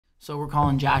So we're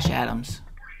calling Josh Adams.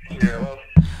 Yeah, hello?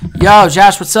 Yo,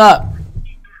 Josh, what's up?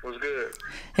 What's good?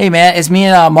 Hey, man, it's me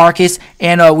and Marcus,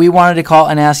 and we wanted to call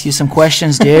and ask you some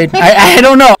questions, dude. I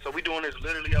don't know. So we doing this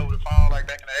literally over the phone like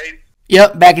back in the 80s?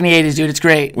 Yep, back in the 80s, dude. It's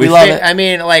great. We love it. I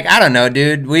mean, like, I don't know,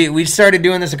 dude. We started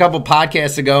doing this a couple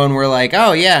podcasts ago, and we're like,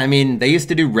 oh, yeah, I mean, they used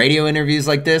to do radio interviews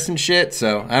like this and shit,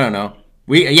 so I don't know.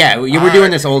 We're doing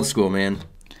this old school, man.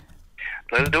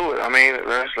 Let's do it. I mean,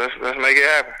 let's make it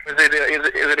happen. Is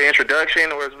it an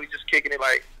introduction, or is we just kicking it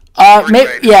like?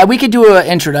 Yeah, we could do an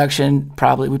introduction. We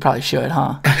probably should,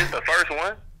 huh? Is this the first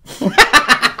one?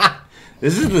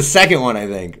 This is the second one, I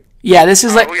think. Yeah, this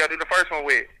is Who y'all do the first one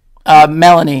with?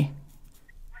 Melanie.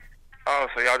 Oh,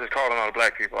 so y'all just calling all the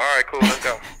black people. All right, cool. Let's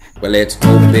go. Well, it's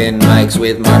open mics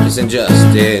with Marcus and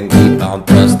Justin. Keep on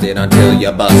thrusting until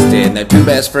you're busting. They're two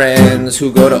best friends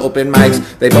who go to open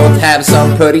mics. They both have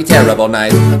some pretty terrible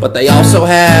nights, but they also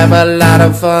have a lot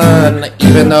of fun,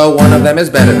 even though one of them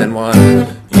is better than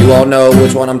one. You all know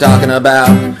which one I'm talking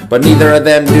about, but neither of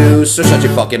them do, so shut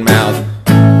your fucking mouth.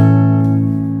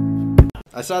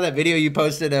 I saw that video you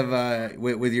posted of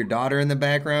with your daughter in the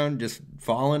background, just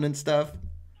falling and stuff.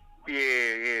 Yeah.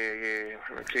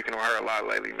 I've been kicking on her a lot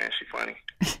lately, man. She funny.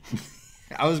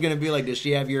 I was gonna be like, does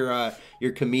she have your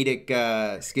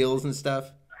comedic skills and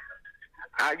stuff?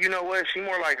 You know what? She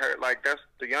more like her. Like, that's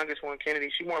the youngest one, Kennedy.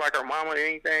 She more like her mama than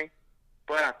anything.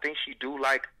 But I think she do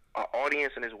like an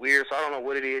audience, and it's weird. So I don't know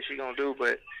what it is she gonna do.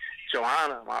 But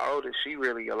Johanna, my oldest, she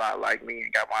really a lot like me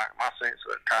and got my sense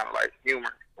of kind of like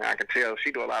humor. And I can tell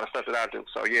she do a lot of stuff that I do.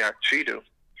 So yeah, she do.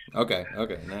 Okay,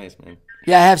 nice, man.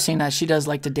 Yeah, I have seen that. She does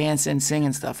like to dance and sing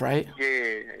and stuff, right?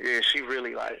 Yeah, she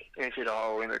really like into the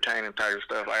whole entertaining type of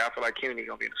stuff. Like, I feel like Kennedy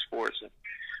gonna be in the sports and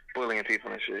bullying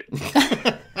people and shit.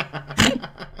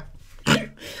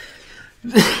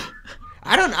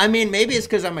 I mean, maybe it's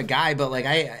because I'm a guy, but like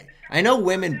I know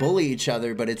women bully each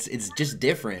other, but it's just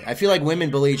different. I feel like women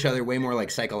bully each other way more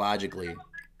like psychologically.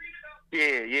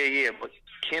 Yeah. But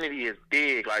Kennedy is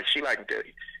big. Like, she's like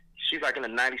in the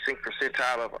 96th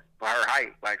percentile of her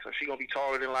height. Like, so she gonna be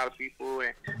taller than a lot of people,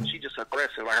 and she just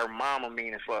aggressive. Like, her mama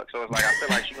mean as fuck. So it's like, I feel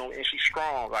like and she's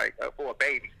strong, like, for a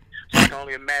baby. So I can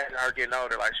only imagine her getting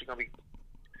older. Like, she'll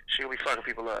be fucking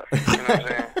people up. You know what I'm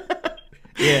saying?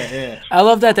 Yeah. I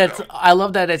love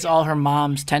that it's all her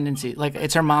mom's tendency. Like,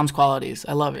 it's her mom's qualities.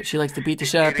 I love it. She likes to beat the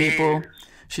shit out of people.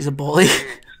 She's a bully.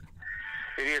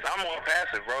 It is. I'm more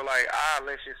passive, bro. Like, I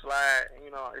let shit slide. You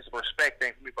know, it's a respect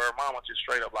thing for me. But her mama just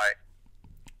straight up like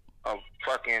a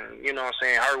fucking, you know what I'm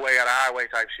saying, her way or the highway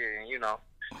type shit. And,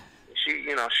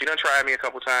 she done tried me a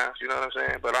couple times. You know what I'm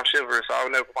saying? But I'm chivalrous, so I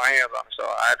would never put my hands on her. So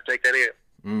I had to take that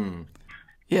in.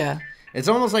 Yeah. It's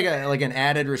almost like an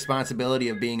added responsibility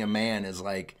of being a man is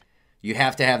like you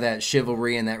have to have that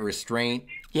chivalry and that restraint.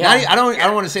 Yeah. I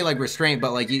don't want to say like restraint,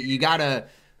 but like you gotta.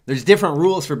 There's different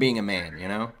rules for being a man, you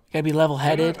know. You gotta be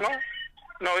level-headed.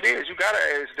 No, it is. You gotta.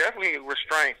 It's definitely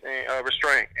restraint and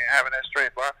having that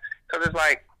strength, bro. Because it's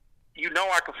like,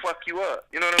 I can fuck you up.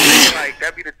 You know what I'm saying? Like,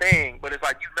 that'd be the thing. But it's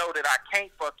like, that I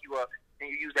can't fuck you up, and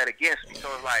you use that against me. So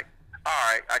it's like, all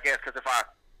right, I guess, because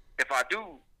if I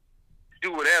do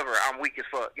whatever, I'm weak as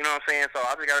fuck. You know what I'm saying? So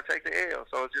I just gotta take the L.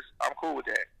 So it's just, I'm cool with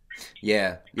that.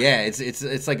 Yeah.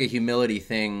 It's like a humility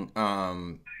thing,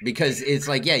 because it's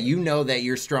like, yeah, that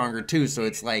you're stronger too. So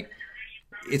it's like,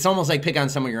 it's almost like pick on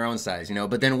some of your own size, you know.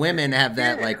 But then women have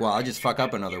that like, well, I'll just fuck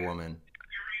up another woman.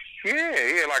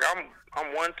 Yeah. Like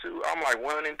I'm 1, 2. I'm like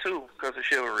 1 and 2 because of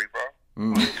chivalry, bro.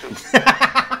 1 and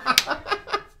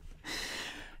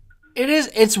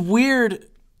 2. It's weird.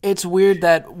 It's weird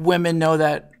that women know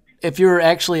that if you're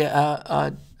actually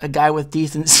a guy with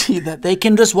decency, that they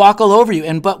can just walk all over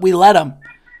you, but we let them.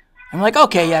 I'm like,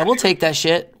 okay, yeah, we'll take that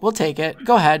shit. We'll take it.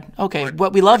 Go ahead. Okay,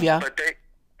 but we love you. But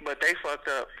they fucked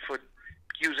up for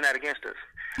using that against us.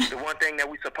 The one thing that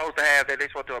we supposed to have that they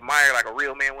supposed to admire, like a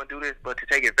real man wouldn't do this, but to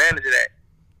take advantage of that,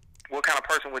 what kind of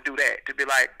person would do that? To be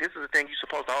like, this is the thing you're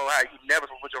supposed to hold out. You never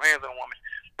supposed to put your hands on a woman,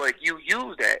 but you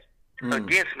use that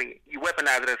against me. You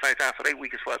weaponize it at the same time, so they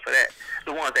weak as fuck for that.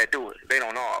 The ones that do it, they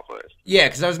don't know, but yeah,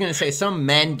 because I was gonna say some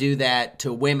men do that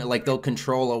to women, like they'll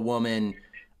control a woman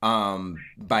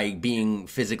by being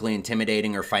physically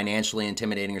intimidating or financially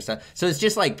intimidating or stuff. So it's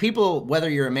just like people, whether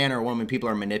you're a man or a woman, people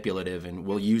are manipulative and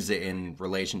will use it in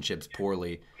relationships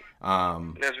poorly.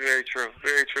 That's very true.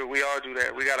 Very true. We all do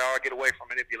that. We gotta all get away from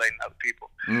manipulating other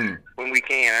people when we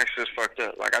can. That's just fucked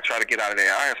up. Like, I try to get out of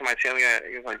there. I had somebody tell me that.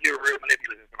 He was like, "You're real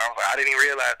manipulative," and I was like, I didn't even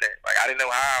realize that. Like, I didn't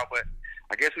know how, but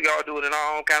I guess we all do it in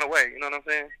our own kind of way. You know what I'm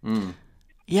saying?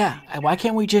 Yeah. Why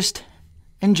can't we just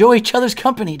enjoy each other's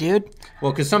company, dude?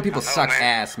 Well, because some people suck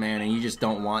ass, man, and you just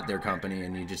don't want their company,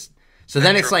 and you just So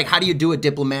then it's like, how do you do it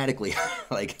diplomatically?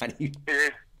 Like, how do you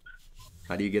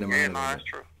get them Yeah, on? no, that's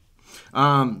true.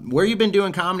 Where you been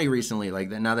doing comedy recently? Like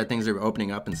now that things are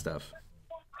opening up and stuff.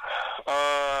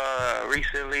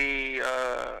 Recently,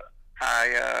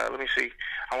 let me see.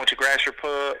 I went to Grasher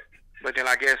Pub, but then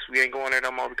I guess we ain't going there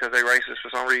no more because they racist for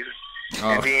some reason.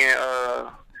 And then,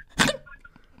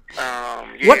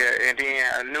 and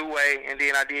then a New Way, and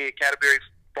then I did Canterbury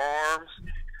Farms.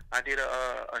 I did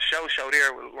a show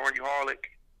there with Lauren Uhalic.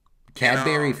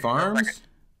 Cadbury Farms?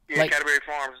 Canterbury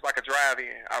Farms is like a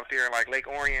drive-in out there in like Lake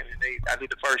Orion, and I did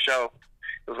the first show.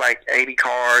 It was like 80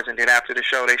 cars, and then after the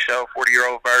show, they showed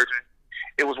 40-Year-Old Virgin.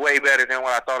 It was way better than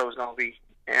what I thought it was gonna be.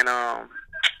 And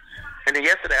then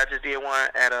yesterday I just did one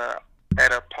at a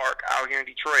park out here in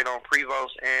Detroit on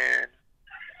Prevost and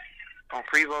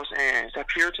is that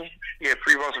Puritan? Yeah,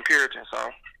 Prevost and Puritan. So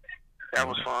that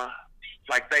was fun.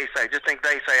 Like they say, just think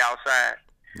they say outside.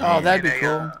 Oh, that'd be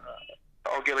cool.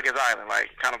 On Gilligan's Island, like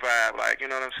kind of vibe, like you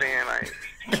know what I'm saying, like.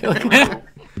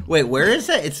 Wait, where is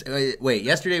that? It's wait.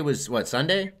 Yesterday was what,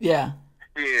 Sunday? Yeah.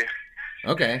 Yeah.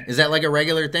 Okay, is that like a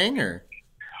regular thing or?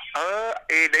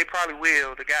 They probably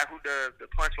will. The guy who does the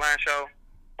Punchline show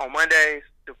on Mondays,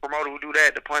 the promoter who do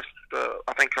that,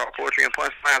 I think called Poetry and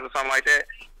Punchlines or something like that.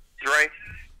 Dre.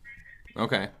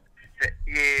 Okay.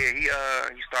 Yeah,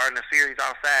 he's starting a series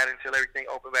outside until everything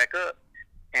open back up,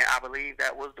 and I believe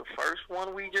that was the first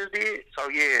one we just did. So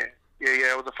yeah,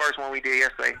 it was the first one we did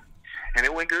yesterday, and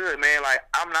it went good, man. Like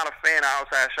I'm not a fan of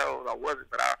outside shows. I wasn't,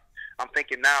 but I'm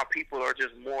thinking now people are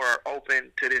just more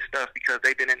open to this stuff because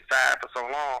they've been inside for so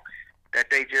long that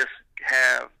they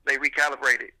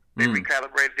recalibrated. They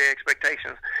recalibrated their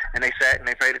expectations, and they sat and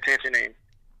they paid attention. And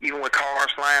even with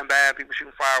cars flying by, people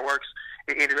shooting fireworks,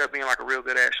 it ended up being like a real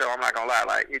good ass show. I'm not gonna lie,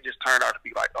 like it just turned out to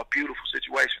be like a beautiful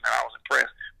situation, and I was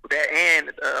impressed with that and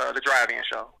the drive-in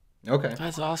show. Okay,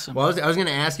 that's awesome. Well, I was going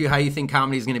to ask you how you think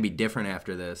comedy is going to be different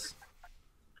after this.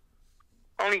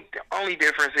 Only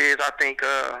difference is I think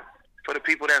for the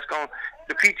people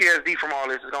the PTSD from all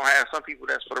this is gonna have some people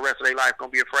that's for the rest of their life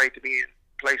gonna be afraid to be in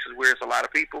places where it's a lot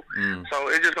of people. So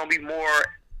it's just gonna be more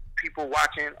people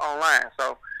watching online.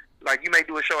 So like you may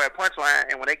do a show at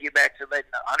Punchline, and when they get back to letting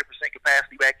 100%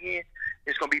 capacity back in,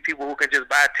 it's gonna be people who can just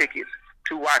buy tickets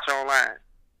to watch online.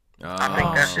 I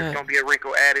think that's just gonna be a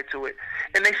wrinkle added to it,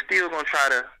 and they still gonna try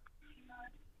to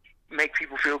make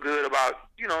people feel good about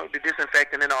the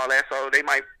disinfecting and all that. So they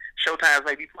might showtimes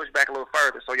may be pushed back a little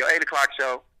further. So your 8 o'clock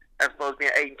show, as opposed to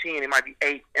being 8 and 10, it might be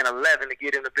 8 and 11 to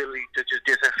get an ability to just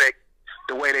disinfect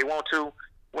the way they want to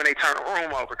when they turn the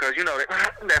room over. Because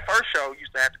that first show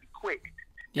used to have to be quick.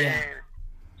 Yeah. And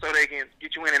so they can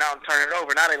get you in and out and turn it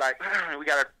over. Now they like, we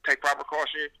got to take proper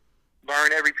caution,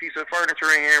 burn every piece of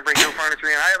furniture in here and bring new furniture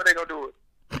in, however they going to do it.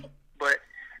 But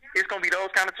it's going to be those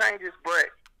kind of changes, but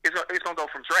it's going to go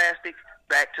from drastic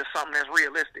back to something that's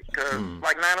realistic. Because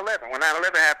like 9/11, when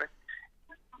 9/11 happened,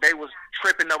 they was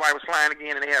tripping, nobody was flying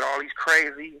again, and they had all these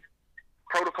crazy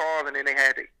protocols, and then they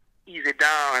had to ease it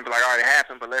down and be like, all right, it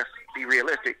happened, but let's be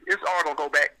realistic. It's all going to go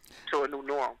back to a new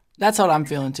norm. That's what I'm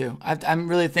feeling too. I'm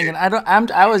really thinking.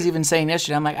 I was even saying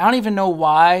yesterday. I'm like, I don't even know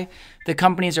why the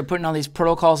companies are putting all these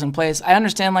protocols in place. I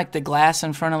understand like the glass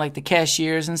in front of like the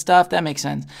cashiers and stuff. That makes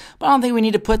sense. But I don't think we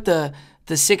need to put the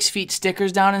 6 feet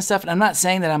stickers down and stuff. And I'm not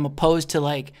saying that I'm opposed to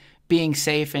like being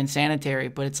safe and sanitary,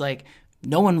 but it's like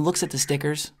no one looks at the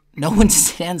stickers. No one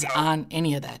stands on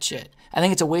any of that shit. I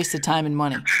think it's a waste of time and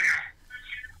money.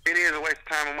 It is a waste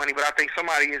of time and money, but I think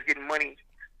somebody is getting money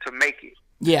to make it.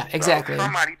 Yeah, exactly. So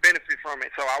somebody benefit from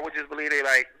it. So I would just believe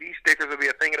these stickers will be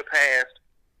a thing of the past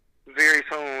very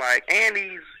soon. Like and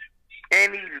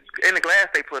the glass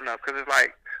they putting up, because it's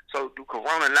like, so do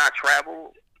Corona not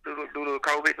travel? Do the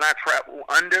COVID not travel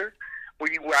under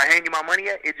where I hand you my money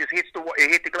at? It just hit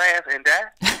the glass and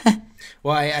die.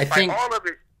 Well, I think all of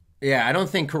it. Yeah, I don't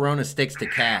think Corona sticks to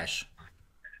cash.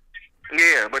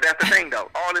 Yeah, but that's the thing though.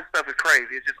 All this stuff is crazy.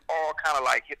 It's just all kind of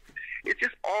like it's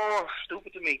just all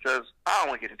stupid to me because I don't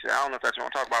want to get into it. I don't know if that's what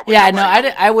I'm talking about. Yeah,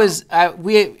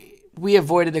 no, we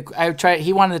avoided the. I tried.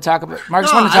 He wanted to talk about.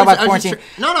 Marcus wanted to talk about quarantine.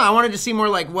 I wanted to see more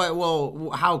like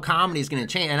how comedy is going to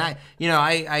change. And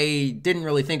I didn't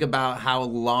really think about how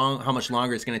much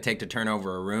longer it's going to take to turn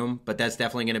over a room. But that's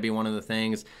definitely going to be one of the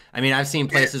things. I mean, I've seen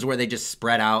places where they just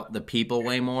spread out the people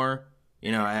way more.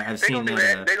 I've seen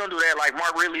that. They're gonna do that. Like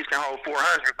Mark Ridley's can hold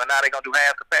 400, but now they're gonna do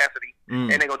half capacity,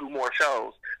 and they're gonna do more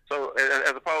shows. So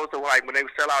as opposed to like when they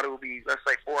would sell out, it would be, let's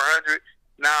say 400.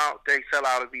 Now they sell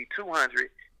out, it'll be 200.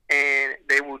 And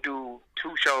they will do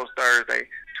 2 shows Thursday,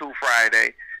 2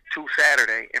 Friday, 2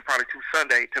 Saturday, and probably 2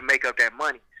 Sunday to make up that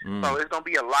money. So it's going to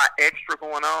be a lot extra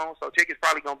going on. So tickets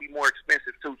probably going to be more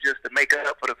expensive, too, just to make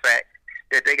up for the fact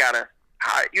that they gotta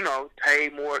pay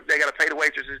more. They gotta pay the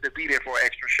waitresses to be there for an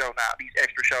extra show now. These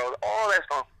extra shows, all that's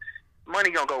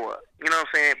money gonna go up. You know what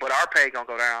I'm saying? But our pay gonna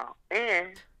go down.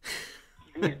 And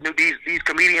these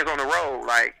comedians on the road,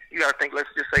 like, you gotta think. Let's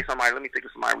just say somebody. Let me think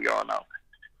of somebody we all know.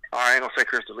 I ain't gonna say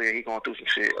Chris D'Elia. He going through some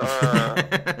shit. We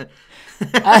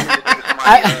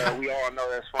all know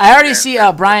that's funny. I already see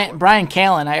Brian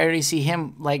Callen. I already see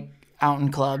him like out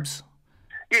in clubs.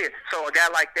 Yeah, so a guy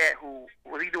like that, who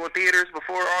was he doing theaters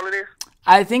before all of this?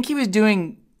 I think he was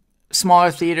doing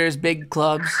smaller theaters, big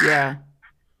clubs. Yeah.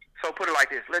 So put it like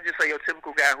this: let's just say your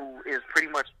typical guy who is pretty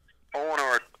much on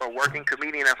or working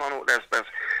comedian that's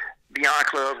beyond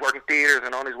clubs, working theaters,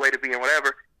 and on his way to being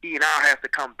whatever. He now has to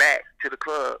come back to the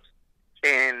clubs,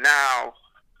 and now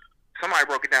somebody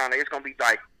broke it down. It's gonna be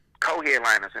like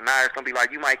co-headliners, and now it's gonna be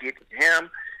like you might get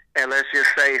him, and let's just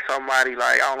say somebody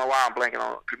like, I don't know why I'm blanking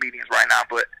on comedians right now,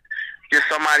 but just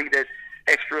somebody that's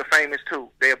extra famous too.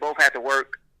 They both have to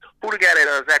work. Who the guy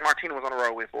that Zach Martino was on the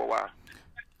road with for a while?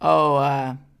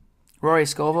 Oh, Rory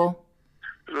Scovel.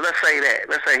 Let's say that.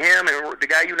 Let's say him and the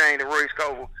guy you named, Rory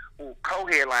Scovel, who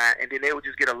co-headline, and then they would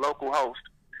just get a local host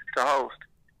to host.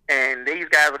 And these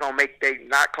guys are going to make, they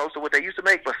not close to what they used to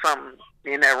make, but something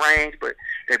in that range. But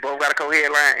they both got a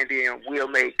co-headline, and then we'll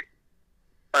make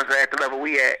us at the level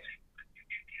we at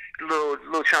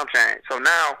little chump change. So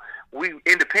now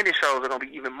independent shows are going to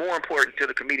be even more important to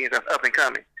the comedians that's up and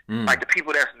coming, like the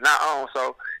people that's not on.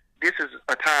 So this is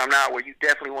a time now where you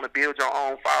definitely want to build your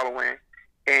own following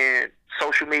and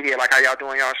social media, like how y'all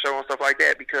doing y'all show and stuff like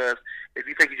that, because if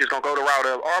you think you're just going to go the route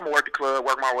of, I'm going to work the club,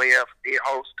 work my way up, be a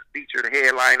host, feature, the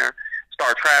headliner,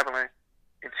 start traveling,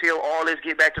 until all this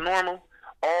get back to normal,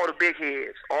 all the big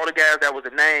heads, all the guys that were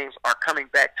the names are coming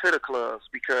back to the clubs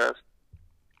because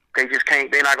they just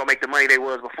can't, they're not going to make the money they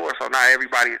was before, so now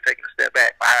everybody is taking a step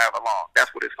back for however long.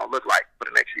 That's what it's going to look like for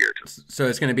the next year or two. So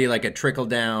it's going to be like a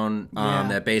trickle-down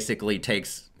that basically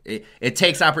takes... It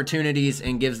takes opportunities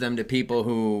and gives them to people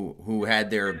who had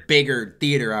their bigger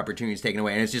theater opportunities taken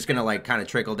away, and it's just gonna like kind of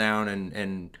trickle down,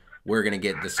 and we're gonna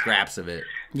get the scraps of it.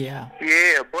 Yeah,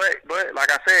 but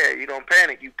like I said, you don't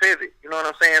panic, you pivot. You know what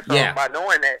I'm saying? So by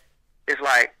knowing that, it's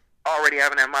like already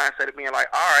having that mindset of being like,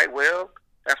 all right, well,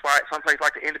 that's why some place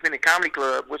like the Independent Comedy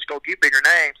Club, which go get bigger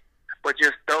names, but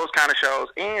just those kind of shows,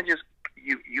 and just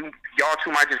y'all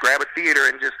two might just grab a theater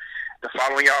and just. The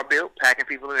following y'all built, packing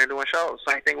people in there doing shows.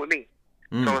 Same thing with me.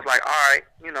 So it's like, all right,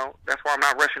 that's why I'm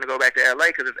not rushing to go back to LA,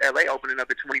 because if LA opening up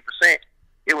at 20%,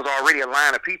 it was already a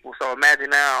line of people. So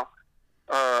imagine now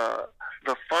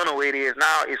the funnel it is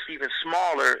now is even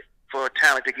smaller for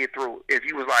talent to get through. If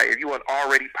you weren't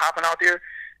already popping out there,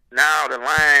 now the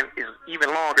line is even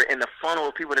longer, and the funnel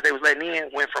of people that they was letting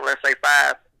in went from, let's say,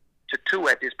 5 to 2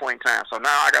 at this point in time. So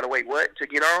now I got to wait, to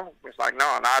get on? It's like, no,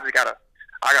 I just got to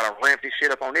ramp this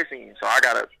shit up on this end. So I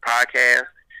got to podcast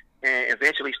and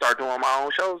eventually start doing my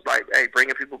own shows, like, hey,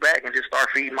 bringing people back and just start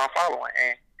feeding my following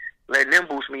and letting them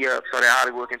boost me up so that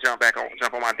Hollywood can jump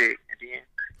on my dick at the end.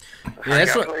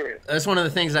 That's one of the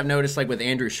things I've noticed, like with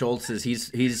Andrew Schultz, is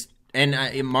he's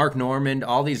and Mark Normand,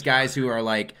 all these guys who are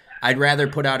like, I'd rather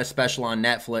put out a special on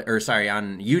on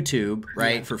YouTube,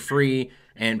 right, for free,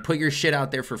 and put your shit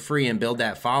out there for free and build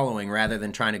that following rather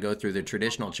than trying to go through the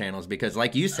traditional channels. Because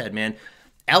like you said, man,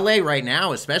 LA right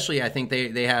now, especially, I think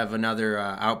they have another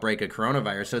outbreak of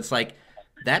coronavirus. So it's like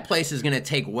that place is going to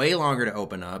take way longer to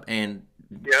open up, and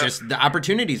just the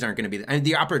opportunities aren't going to be. And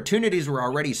the opportunities were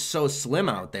already so slim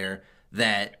out there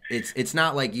that it's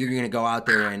not like you're going to go out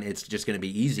there and it's just going to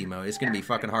be easy mode. It's going to be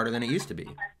fucking harder than it used to be.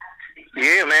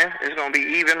 Yeah, man, it's going to be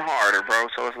even harder, bro.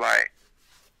 So it's like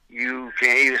you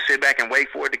can either sit back and wait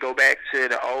for it to go back to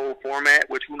the old format,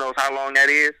 which who knows how long that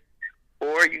is,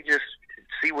 or you just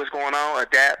see what's going on,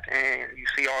 adapt, and you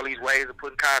see all these ways of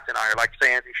putting content out here. Like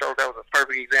Sandy Schultz, that was a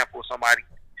perfect example of somebody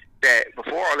that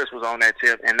before all this was on that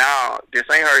tip, and now this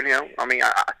ain't hurting him. I mean,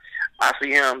 I see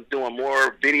him doing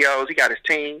more videos. He got his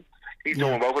team. He's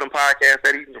doing both of them podcasts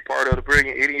that he's a part of, The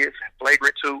Brilliant Idiots and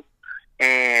Flagrant 2,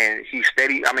 and he's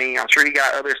steady. I mean, I'm sure he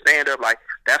got other stand-up. Like,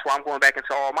 that's why I'm going back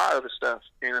into all my other stuff.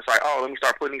 And it's like, let me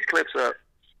start putting these clips up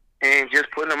and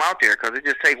just putting them out there, because it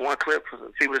just takes one clip for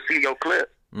people to see your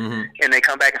clip. And they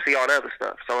come back and see all the other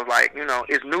stuff. So it's like,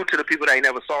 it's new to the people that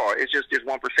never saw it. It's just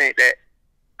 1% that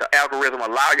the algorithm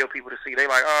allow your people to see. They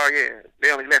like, oh yeah,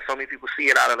 they only let so many people see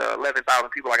it out of the 11,000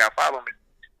 people I got following me.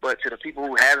 But to the people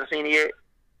who haven't seen it yet,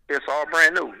 it's all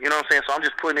brand new. You know what I'm saying? So I'm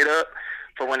just putting it up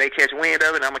for when they catch wind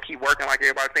of it. I'm gonna keep working like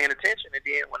everybody paying attention, and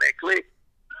then when they click,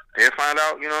 they'll find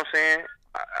out. You know what I'm saying?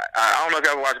 I don't know if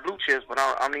you ever watched Blue Chips, but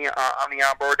I'm Leon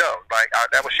Bordeaux. Like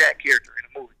that was Shaq character in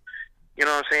the movie. You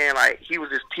know what I'm saying? Like he was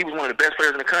one of the best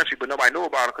players in the country, but nobody knew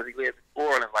about him because he lived in New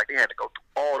Orleans. Like, they had to go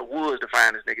through all the woods to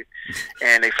find this nigga.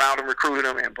 And they found him, recruited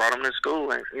him, and brought him to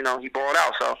school. And, you know, he balled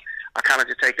out. So I kind of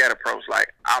just take that approach.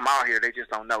 Like, I'm out here. They just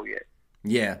don't know yet.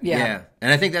 Yeah.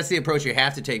 And I think that's the approach you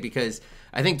have to take, because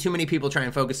I think too many people try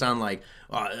and focus on like,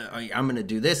 oh, I'm going to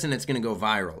do this and it's going to go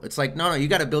viral. It's like, no, you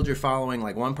got to build your following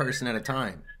like one person at a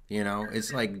time. You know,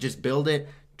 it's like, just build it,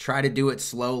 try to do it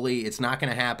slowly. It's not going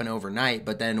to happen overnight.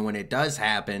 But then when it does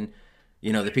happen,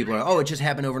 you know, the people are, oh, it just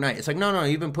happened overnight. It's like, no,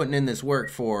 you've been putting in this work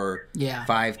for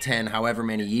 5, 10, however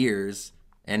many years.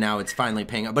 And now it's finally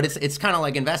paying up. But it's kind of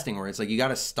like investing, where it's like, you got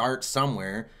to start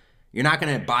somewhere. You're not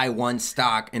going to buy one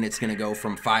stock and it's going to go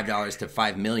from $5 to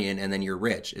 $5 million and then you're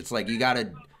rich. It's like, you got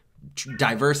to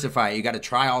diversify. You got to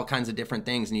try all kinds of different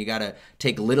things, and you got to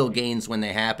take little gains when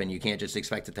they happen. You can't just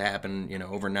expect it to happen, you know,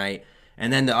 overnight.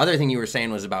 And then the other thing you were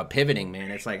saying was about pivoting, man.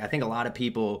 It's like, I think a lot of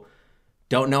people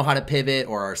don't know how to pivot,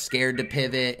 or are scared to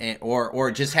pivot,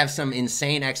 or just have some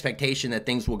insane expectation that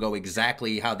things will go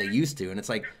exactly how they used to. And it's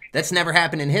like, that's never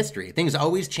happened in history. Things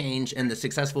always change, and the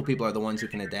successful people are the ones who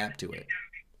can adapt to it.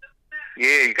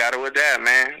 Yeah, you got to adapt,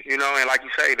 man. You know, and like you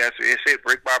say, it's it,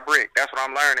 brick by brick. That's what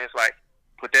I'm learning. It's like,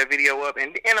 put that video up,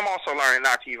 and I'm also learning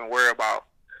not to even worry about,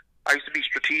 I used to be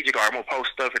strategic, or I'm going to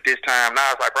post stuff at this time.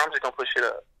 Now it's like, bro, I'm just going to push it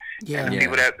up. Yeah. And the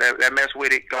people that mess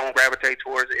with it, go and gravitate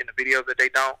towards it. In the videos that they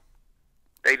don't.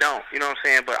 You know what I'm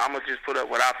saying? But I'm going to just put up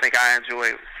what I think I enjoy.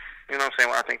 You know what I'm saying?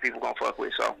 What I think people going to fuck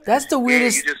with. So that's the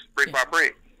weirdest. Yeah, you just brick by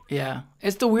brick. Yeah.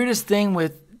 It's the weirdest thing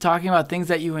with talking about things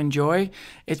that you enjoy.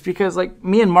 It's because, like,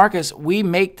 me and Marcus, we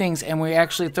make things and we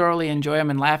actually thoroughly enjoy them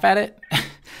and laugh at it.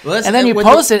 Well, and then you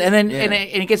post it, and then and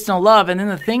it gets no love. And then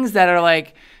the things that are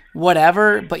like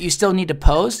whatever, but you still need to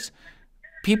post,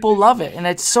 people love it. And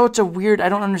it's such a weird, I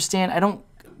don't understand.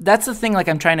 That's the thing, like,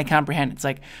 I'm trying to comprehend. It's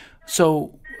like,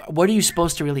 so what are you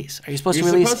supposed to release? Are you supposed to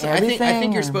release everything? I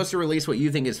think you're supposed to release what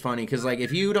you think is funny, because, like,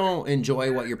 if you don't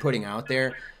enjoy what you're putting out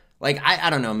there, like, I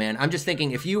don't know, man. I'm just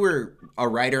thinking, if you were a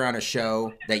writer on a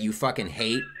show that you fucking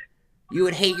hate, you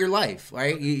would hate your life,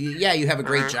 right? You have a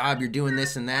great job, you're doing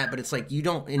this and that, but it's like, you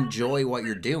don't enjoy what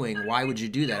you're doing. Why would you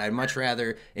do that? I'd much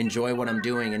rather enjoy what I'm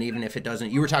doing, and even if it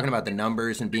doesn't, you were talking about the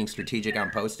numbers and being strategic on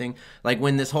posting. Like,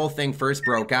 when this whole thing first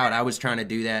broke out, I was trying to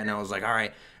do that, and I was like, all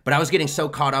right. But I was getting so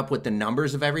caught up with the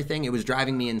numbers of everything, it was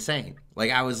driving me insane. Like,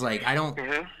 I was like, I don't,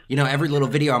 you know, every little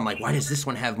video, I'm like, why does this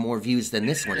one have more views than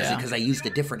this one? Is it because I used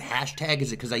a different hashtag?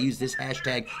 Is it because I used this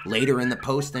hashtag later in the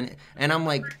post? And I'm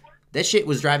like, that shit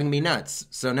was driving me nuts.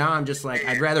 So now I'm just like,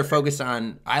 I'd rather focus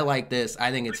on, I like this, I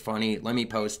think it's funny, let me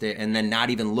post it, and then not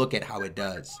even look at how it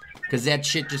does. Because that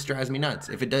shit just drives me nuts.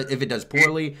 If it does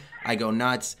poorly, I go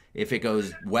nuts. If it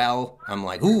goes well, I'm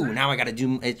like, ooh, now I got to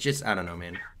do, it's just, I don't know,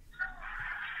 man.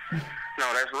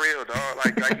 No, that's real, dog.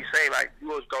 Like you say, like, you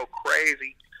will go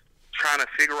crazy trying to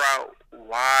figure out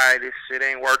why this shit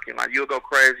ain't working. Like, you'll go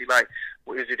crazy, like,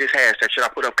 well, is it this hashtag? Should I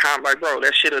put up comment? Like, bro,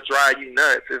 that shit'll drive you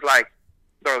nuts. It's like,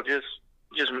 bro, just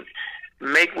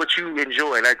make what you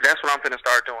enjoy. Like, that's what I'm gonna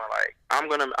start doing. Like, I'm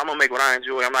gonna make what I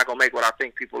enjoy. I'm not gonna make what I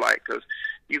think people like, because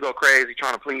you go crazy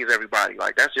trying to please everybody.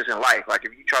 Like, that's just in life. Like,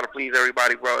 if you try to please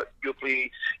everybody, bro, you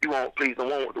won't please the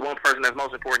one person that's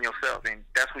most important, yourself, and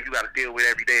that's what you got to deal with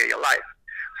every day of your life.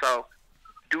 So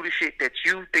do the shit that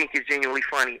you think is genuinely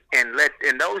funny, and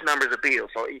those numbers are build.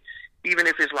 So even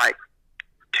if it's like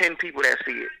 10 people that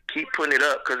see it, keep putting it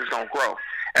up, because it's gonna grow.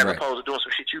 As opposed to doing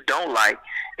some shit you don't like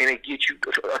and it gets you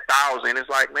 1,000. It's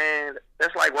like, man,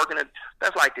 that's like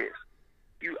that's like this.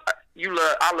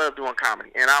 I love doing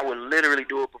comedy, and I would literally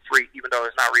do it for free, even though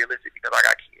it's not realistic because I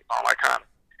got kids. I don't like comedy.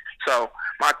 So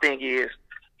my thing is,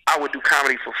 I would do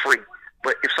comedy for free.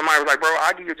 But if somebody was like, bro,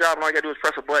 I'll give you a job, and all you gotta do is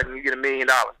press a button, you get $1 million.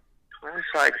 Well, it's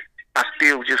like, I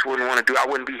still just wouldn't want to do. I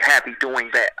wouldn't be happy doing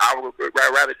that. I would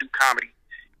rather do comedy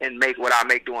and make what I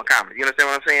make doing comedy. You understand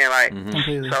what I'm saying?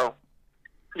 Like, so.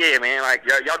 Yeah, man, like,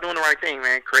 y'all doing the right thing,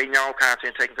 man. Creating your own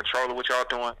content, taking control of what y'all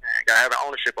doing, and gotta have an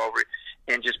ownership over it,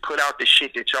 and just put out the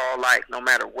shit that y'all like, no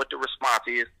matter what the response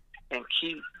is, and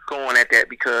keep going at that,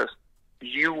 because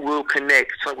you will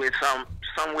connect with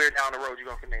somewhere down the road. You're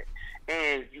gonna connect,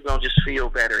 and you're gonna just feel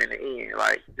better in the end.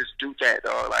 Like, just do that,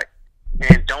 dog. Like,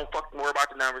 and don't fucking worry about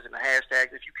the numbers and the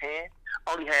hashtags. If you can,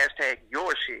 only hashtag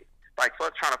your shit. Like,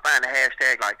 fuck trying to find a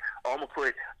hashtag like, oh, I'm going to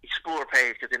put Explore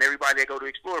page, because then everybody that go to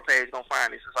Explore page is going to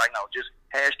find this. It's like, no, just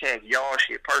hashtag y'all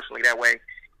shit personally. That way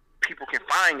people can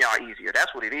find y'all easier.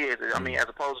 That's what it is. I mean, as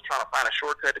opposed to trying to find a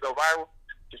shortcut to go viral,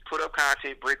 just put up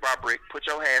content brick by brick, put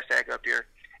your hashtag up there,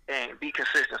 and be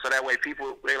consistent. So that way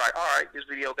people, they're like, all right, this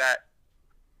video got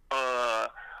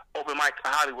Open Mic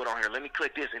Hollywood on here. Let me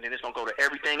click this, and then it's gonna go to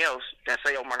everything else that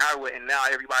say Open Mic Hollywood, and now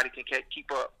everybody can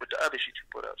keep up with the other shit you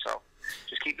put up. So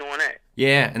just keep doing that.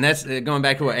 Yeah, and that's going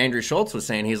back to what Andrew Schultz was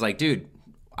saying. He's like, dude,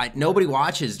 nobody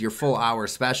watches your full hour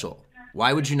special.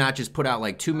 Why would you not just put out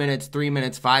like 2 minutes, 3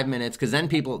 minutes, 5 minutes? Because then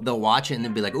they'll watch it and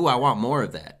they'll be like, ooh, I want more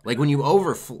of that. Like when you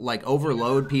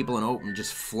overload people and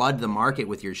just flood the market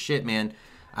with your shit, man.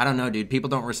 I don't know, dude. People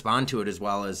don't respond to it as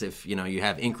well as if, you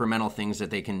have incremental things that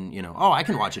they can, I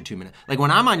can watch a 2 minute. Like when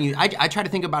I'm on YouTube, I try to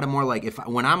think about it more like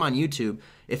when I'm on YouTube,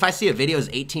 if I see a video is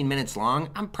 18 minutes long,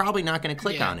 I'm probably not going to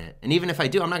click on it. And even if I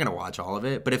do, I'm not going to watch all of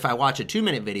it. But if I watch a 2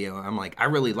 minute video, I'm like, I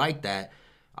really like that.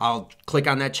 I'll click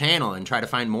on that channel and try to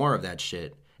find more of that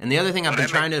shit. And the other thing I've been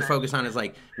trying to focus on is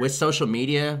like with social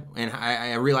media, and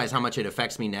I realize how much it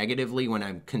affects me negatively when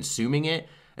I'm consuming it.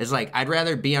 Is like I'd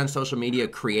rather be on social media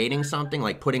creating something,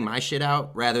 like putting my shit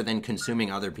out, rather than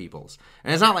consuming other people's.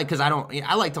 And it's not like because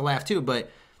I like to laugh too, but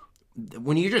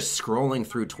when you're just scrolling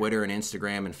through Twitter and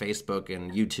Instagram and Facebook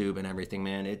and YouTube and everything,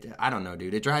 man, I don't know,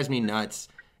 dude. It drives me nuts,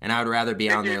 and I would rather be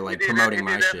on there like promoting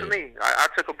my shit. For me. I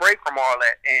took a break from all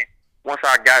that, and once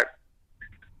I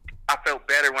felt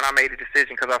better when I made the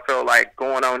decision because I felt like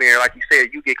going on there, like you said,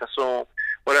 you get consumed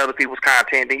with other people's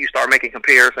content, then you start making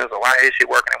comparisons of why this shit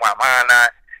working and why mine not.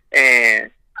 And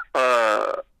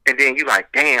then you like,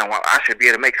 damn, well, I should be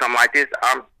able to make something like this.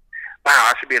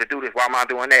 I should be able to do this. Why am I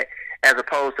doing that? As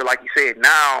opposed to, like you said,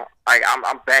 now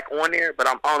I'm back on there, but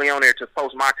I'm only on there to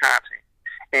post my content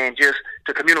and just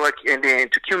to communicate, and then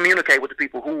to communicate with the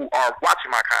people who are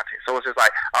watching my content. So it's just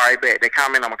like, all right, bet they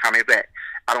comment, I'm gonna comment back.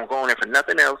 I don't go on there for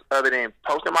nothing else other than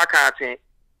posting my content,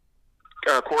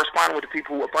 corresponding with the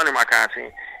people who are funding my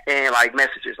content, and like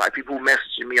messages, like people who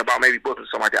messaging me about maybe booking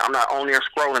something like that. I'm not on there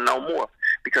scrolling no more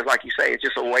because, like you say, it's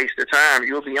just a waste of time.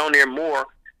 You'll be on there more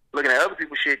looking at other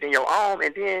people's shit than your own,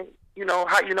 and then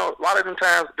a lot of them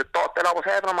times the thoughts that I was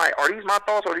having, I'm like, are these my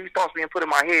thoughts or are these thoughts being put in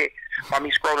my head by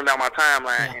me scrolling down my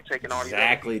timeline and taking all these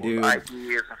dude,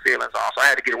 ideas and feelings off? So I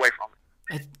had to get away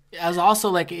from it. I was also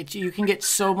like, you can get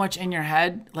so much in your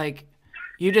head, like.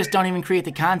 You just don't even create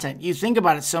the content. You think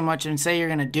about it so much and say you're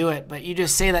gonna do it, but you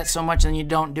just say that so much and you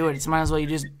don't do it. It's might as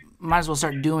well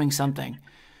start doing something,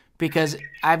 because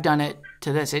I've done it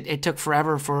to this. It took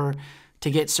forever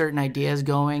to get certain ideas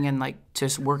going and like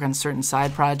just work on certain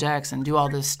side projects and do all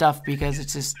this stuff, because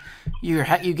it's just you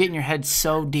get in your head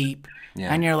so deep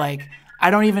and you're like, I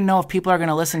don't even know if people are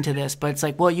gonna listen to this, but it's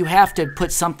like, well, you have to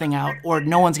put something out or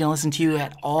no one's gonna listen to you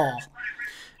at all.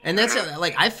 And that's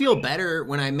like, I feel better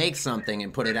when I make something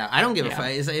and put it out. I don't give a fuck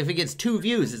if it gets 2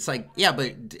 views. It's like, yeah,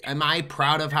 but am I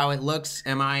proud of how it looks?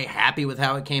 Am I happy with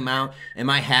how it came out? Am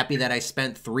I happy that I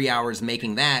spent 3 hours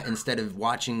making that instead of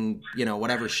watching,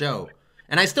 whatever show?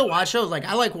 And I still watch shows. Like,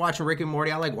 I like watching Rick and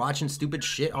Morty. I like watching stupid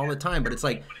shit all the time. But it's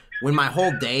like when my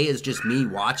whole day is just me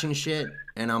watching shit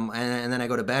and then I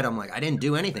go to bed, I'm like, I didn't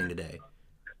do anything today.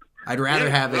 I'd rather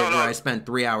have it where I spent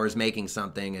 3 hours making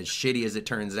something, as shitty as it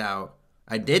turns out.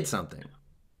 I did something.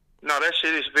 No, that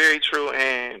shit is very true,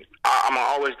 and I'm gonna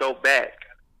always go back.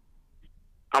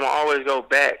 I'm gonna always go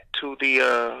back to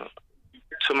the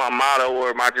to my motto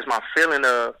or my feeling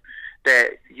of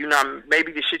that.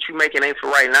 Maybe the shit you making ain't for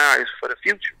right now, it's for the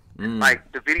future.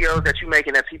 Like the videos that you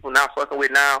making that people not fucking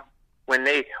with now,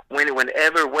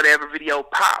 whenever whatever video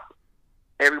pop,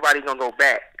 everybody gonna go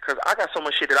back. Cause I got so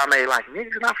much shit that I made, like,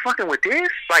 niggas not fucking with this.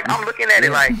 Like, I'm looking at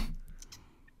it like.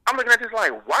 I'm looking at this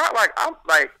like, wow,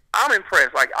 I'm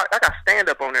impressed. Like, I got stand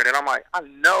up on there that I'm like, I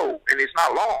know, and it's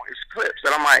not long, it's clips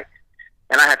that I'm like,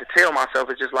 and I had to tell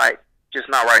myself, it's just like, just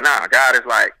not right now. God is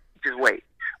like, just wait.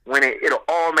 When it'll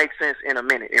all make sense in a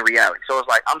minute, in reality. So it's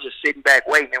like, I'm just sitting back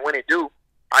waiting, and when it do,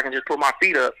 I can just put my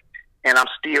feet up, and I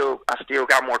still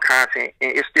got more content,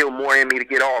 and it's still more in me to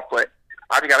get off, but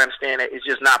I just gotta understand that it's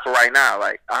just not for right now.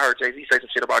 Like, I heard Jay-Z say some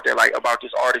shit about that, like, about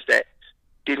this artist that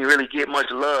didn't really get much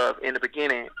love in the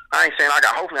beginning. I ain't saying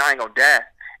hopefully I ain't gonna die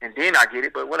and then I get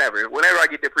it, but whatever. Whenever I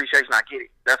get the appreciation, I get it.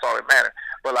 That's all that matters.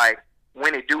 But like,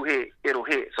 when it do hit, it'll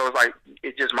hit. So it's like,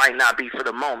 it just might not be for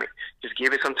the moment. Just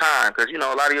give it some time, because a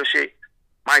lot of your shit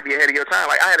might be ahead of your time.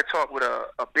 Like, I had a talk with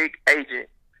a big agent,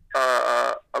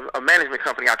 a management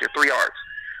company out there, 3 Arts.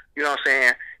 You know what I'm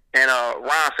saying? And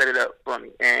Ron set it up for me,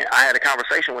 and I had a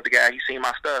conversation with the guy. He seen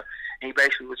my stuff, and he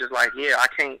basically was just like, yeah, I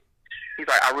can't. He's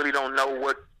like, I really don't know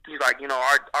what. He's like,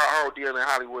 our whole deal in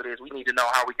Hollywood is we need to know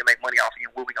how we can make money off of you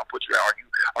and where we gonna put you at.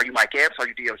 Are you Mike Epps? Are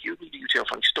you D.L. Hughley? Do you tell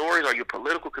funny stories? Are you a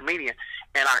political comedian?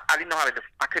 And I didn't know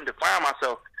I couldn't define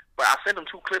myself. But I sent them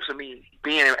 2 clips of me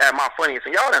being at my funniest,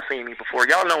 and y'all done seen me before.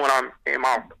 Y'all know when I'm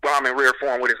in rare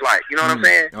form, what it's like. You know what I'm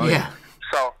saying? Oh yeah.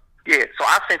 So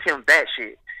I sent him that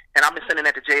shit, And I've been sending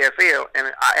that to JFL, and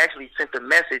I actually sent the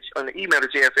message on the email to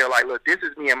JFL, like, look, this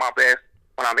is me at my best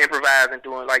when I'm improvising,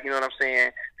 doing, like, you know what I'm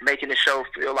saying, making the show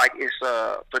feel like it's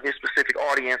for this specific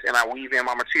audience, and I weave in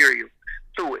my material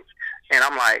through it. And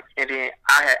I'm like, and then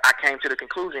I came to the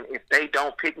conclusion, if they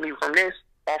don't pick me from this,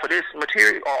 off of this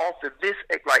material, or off of this,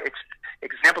 like,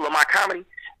 example of my comedy,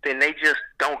 then they just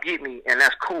don't get me, and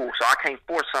that's cool. So I can't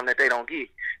force something that they don't get.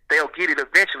 They'll get it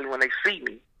eventually when they see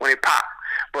me, when it pops.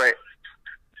 But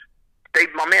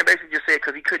my man basically just said,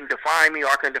 because he couldn't define me or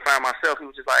I couldn't define myself, he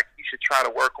was just like, you should try to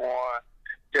work on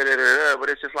da-da-da-da. But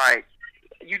it's just like,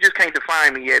 you just can't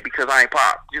define me yet because I ain't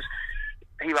pop.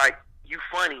 He like, you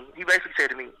funny. He basically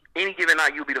said to me, any given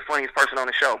night you'll be the funniest person on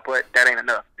the show, but that ain't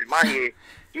enough. In my head,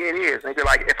 yeah, it is. And they're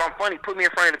like, if I'm funny, put me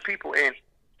in front of the people and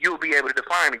you'll be able to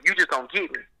define me. You just don't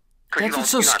get me. That's what's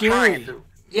so scary.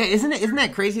 Yeah, isn't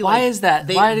that crazy? Why is that?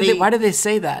 Why do they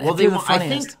say that? Well,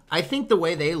 I think the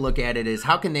way they look at it is,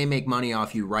 how can they make money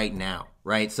off you right now,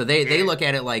 right? So they look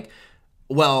at it like,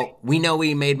 well, we know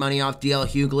we made money off DL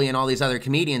Hughley and all these other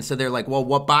comedians, so they're like, well,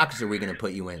 what box are we going to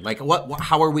put you in? Like,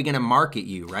 how are we going to market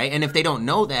you, right? And if they don't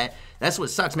know that, that's what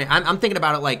sucks, man. I'm thinking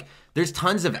about it like, there's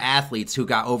tons of athletes who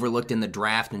got overlooked in the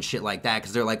draft and shit like that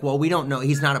because they're like, well, we don't know.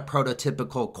 He's not a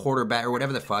prototypical quarterback or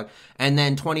whatever the fuck. And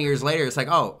then 20 years later, it's like,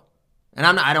 oh, and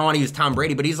I don't want to use Tom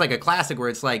Brady, but he's like a classic where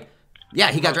it's like,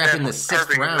 yeah, he got drafted in the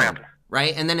 6th round,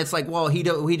 right? And then it's like, well, he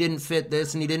didn't fit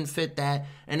this and he didn't fit that.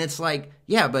 And it's like,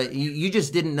 yeah, but you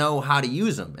just didn't know how to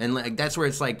use him. And like that's where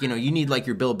it's like, you know, you need like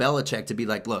your Bill Belichick to be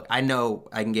like, look, I know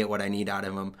I can get what I need out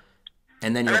of him.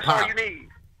 And then you'll pop. That's all you need.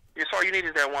 That's all you need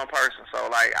is that one person. So,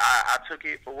 like, I took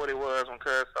it for what it was when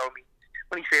Cuz told me,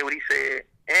 when he said what he said.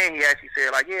 And he actually said,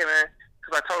 like, yeah, man,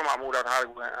 because I told him I moved out to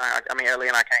Hollywood. I mean, LA,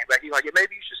 and I came back. He's like, yeah,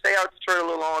 maybe you should stay out in Detroit a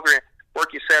little longer and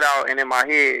work your set out. And in my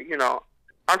head, you know,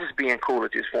 I'm just being cool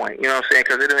at this point. You know what I'm saying?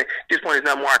 Because at this point, there's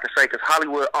nothing more I can say because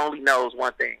Hollywood only knows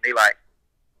one thing. They like,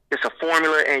 it's a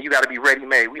formula and you got to be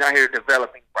ready-made. We're not here to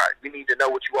develop anybody. We need to know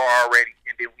what you are already,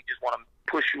 and then we just want to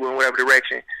push you in whatever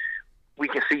direction we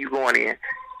can see you going in.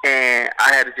 And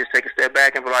I had to just take a step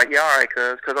back and be like, yeah, all right,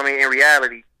 cuz I mean, in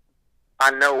reality,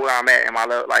 I know where I'm at in my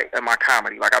in my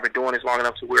comedy. Like, I've been doing this long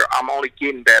enough to where I'm only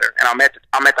getting better, and I'm at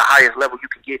the highest level you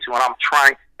can get to, and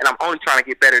I'm only trying to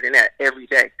get better than that every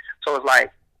day. So it's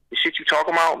like the shit you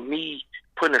talking about, me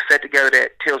putting a set together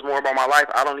that tells more about my life.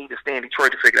 I don't need to stay in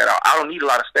Detroit to figure that out. I don't need a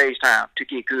lot of stage time to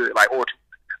get good, I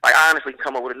honestly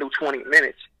come up with a new 20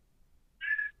 minutes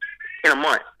in a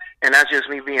month. And that's just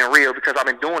me being real because I've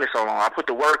been doing it so long. I put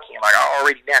the work in. Like, I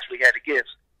already naturally had the gifts.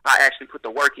 I actually put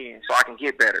the work in so I can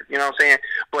get better. You know what I'm saying?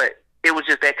 But it was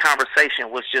just that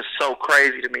conversation was just so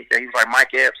crazy to me that he was like,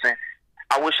 Mike Epps. And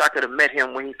I wish I could have met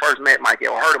him when he first met Mike Epps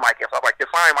or heard of Mike Epps. I was like,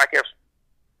 define Mike Epps,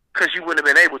 because you wouldn't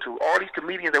have been able to. All these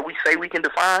comedians that we say we can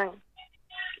define,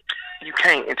 you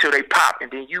can't until they pop, and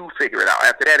then you figure it out.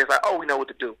 After that, it's like, oh, we know what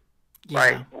to do.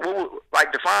 Yeah.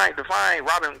 Like define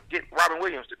Robin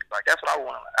Williams to be like. That's what I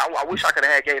want. I wish I could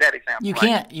have gave that example. You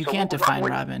can't define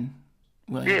Robin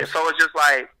Williams. Yeah, so it's just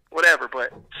like whatever.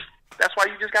 But that's why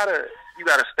you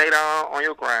gotta stay down on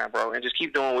your grind, bro, and just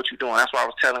keep doing what you're doing. That's why I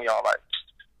was telling y'all, like,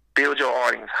 build your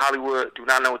audience. Hollywood do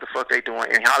not know what the fuck they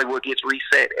doing, and Hollywood gets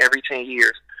reset every 10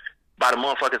 years by the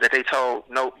motherfuckers that they told,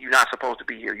 nope, you're not supposed to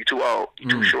be here. You're too old. You're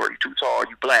too short. You're too tall.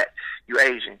 You black. You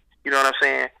Asian. You know what I'm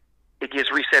saying? It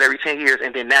gets reset every 10 years,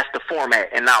 and then that's the format.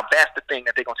 And now that's the thing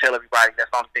that they're going to tell everybody.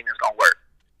 That's the only thing that's going to work.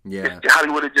 Yeah.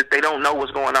 Hollywood, they don't know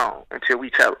what's going on until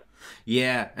we tell them.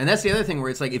 Yeah, and that's the other thing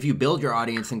where it's like, if you build your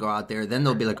audience and go out there, then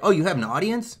they'll be like, oh, you have an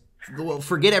audience? Well,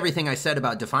 forget everything I said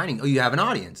about defining. Oh, you have an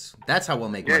audience. That's how we'll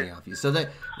make money off you. So that,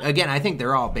 again, I think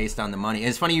they're all based on the money. And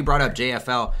it's funny you brought up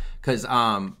JFL because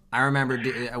I remember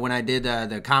when I did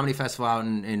the comedy festival out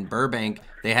in Burbank,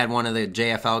 they had one of the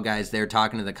JFL guys there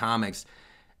talking to the comics.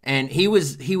 And he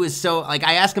was so, like,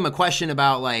 I asked him a question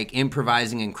about, like,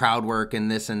 improvising and crowd work and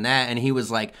this and that, and he was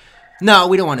like, no,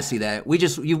 we don't want to see that. We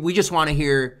just want to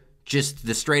hear just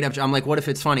the straight up. I'm like, what if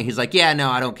it's funny? He's like, yeah, no,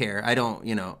 I don't care. I don't,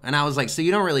 you know. And I was like, so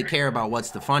you don't really care about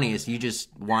what's the funniest. You just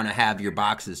want to have your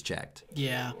boxes checked.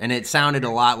 Yeah. And it sounded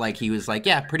a lot like he was like,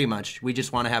 yeah, pretty much. We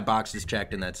just want to have boxes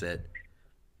checked, and that's it.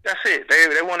 That's it.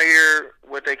 They want to hear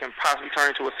what they can possibly turn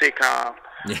into a sitcom.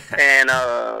 Yeah. And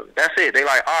that's it. They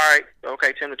like, all right,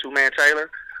 okay, Tim the Two-Man Taylor,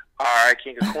 all right,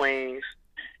 King of Queens.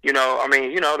 You know, I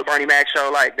mean, you know, the Bernie Mac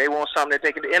show. Like, they want something that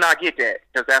they can do, and I get that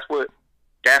because that's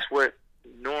what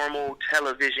normal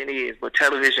television is. But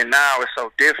television now is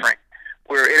so different,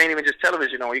 where it ain't even just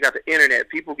television. No, you got the internet.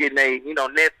 People getting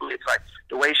Netflix. Like,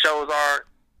 the way shows are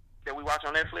that we watch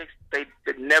on Netflix, they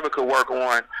never could work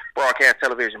on broadcast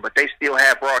television, but they still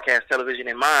have broadcast television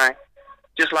in mind,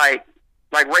 just like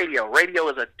like radio. Radio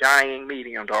is a dying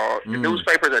medium, dog. The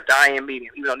newspaper is a dying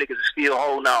medium, even though niggas is still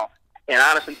holding on. And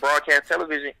honestly, broadcast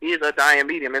television is a dying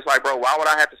medium. It's like, bro, why would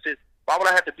I have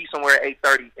to be somewhere at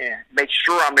 8:30 and make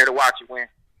sure I'm there to watch it when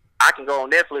I can go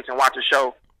on Netflix and watch a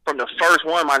show from the first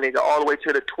one, my nigga, all the way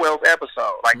to the 12th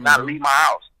episode, like not leave my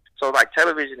house. So like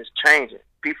television is changing.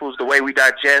 The way we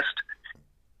digest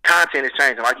content is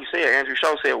changing. Like you said, Andrew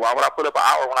Schultz said, why would I put up an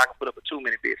hour when I can put up a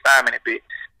 2-minute bit, 5-minute bit?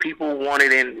 People want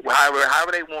it in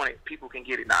however they want it. People can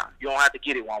get it now. You don't have to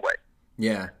get it one way.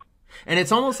 Yeah. And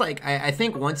it's almost like, I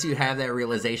think once you have that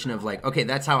realization of like, okay,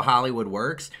 that's how Hollywood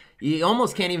works, you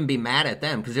almost can't even be mad at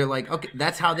them because they're like, okay,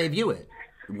 that's how they view it.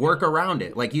 Work around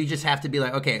it. Like you just have to be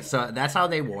like, okay, so that's how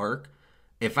they work.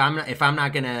 If I'm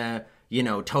not gonna,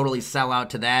 totally sell out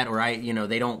to that, or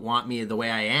they don't want me the way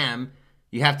I am,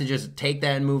 you have to just take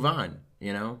that and move on.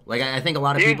 Like I think a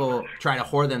lot of people try to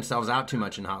whore themselves out too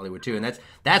much in Hollywood too, and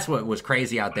that's what was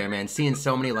crazy out there, man. Seeing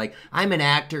so many like, I'm an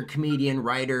actor, comedian,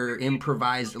 writer,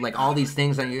 improviser, like all these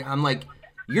things, and I'm like,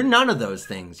 you're none of those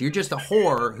things. You're just a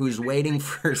whore who's waiting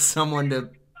for someone to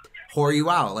whore you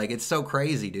out. Like it's so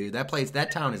crazy, dude.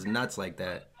 That town is nuts like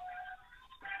that.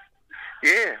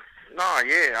 Yeah. No,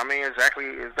 yeah. I mean, exactly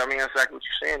what you're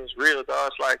saying is real,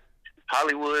 dog. It's like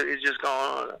Hollywood is just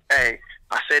going, hey,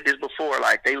 I said this before,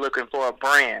 like they looking for a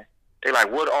brand. They like,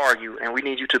 what are you? And we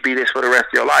need you to be this for the rest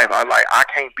of your life. I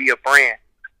can't be a brand.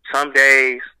 Some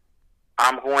days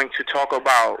I'm going to talk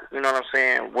about,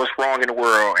 what's wrong in the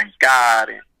world and God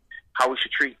and how we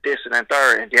should treat this and that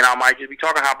third. And then I might just be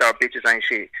talking how about bitches ain't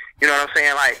shit. You know what I'm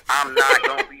saying? Like I'm not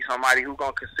going to be somebody who's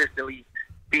going to consistently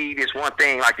be this one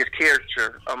thing, like this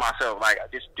caricature of myself, like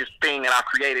this thing that I've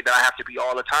created that I have to be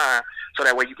all the time, so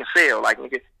that way you can sell. Like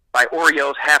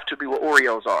Oreos have to be what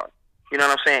Oreos are. You know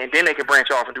what I'm saying? And then they can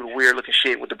branch off and do the weird looking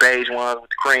shit with the beige ones with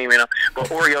the cream in them. But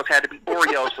Oreos had to be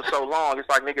Oreos for so long. It's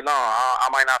like, nigga, no, I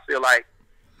might not feel like,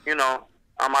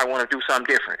 I might want to do something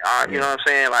different. You know what I'm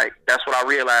saying? Like that's what I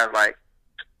realized. Like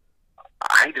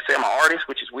I hate to say I'm an artist,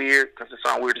 which is weird because it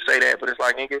sounds weird to say that, but it's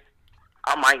like, nigga,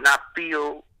 I might not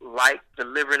feel like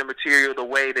delivering the material the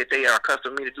way that they are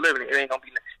accustomed to me to delivering it. It ain't gonna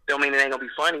be. Don't mean it ain't gonna be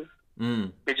funny.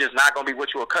 It's just not gonna be what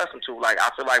you're accustomed to. Like I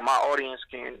feel like my audience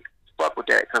can fuck with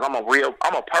that because I'm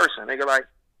a person. Nigga, like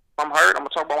if I'm hurt, I'm gonna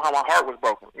talk about how my heart was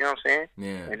broken. You know what I'm saying?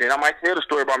 Yeah. And then I might tell the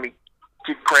story about me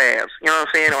getting crabs. You know what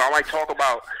I'm saying? Or I might talk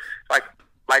about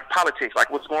like politics, like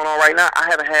what's going on right now. I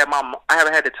haven't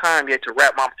had the time yet to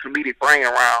wrap my comedic brain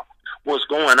around what's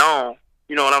going on.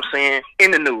 You know what I'm saying?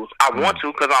 In the news. I want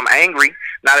to because I'm angry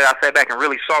now that I sat back and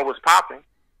really saw what's popping.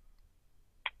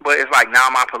 But it's like now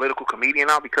I'm a political comedian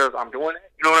now because I'm doing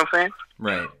it. You know what I'm saying?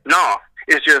 Right. No,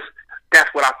 it's just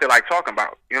that's what I feel like talking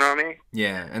about. You know what I mean?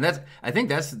 Yeah, and I think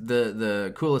that's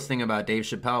the coolest thing about Dave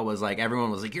Chappelle was like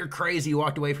everyone was like, you're crazy, you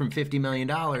walked away from $50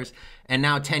 million. And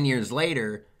now 10 years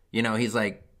later, he's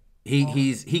like,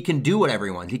 he can do whatever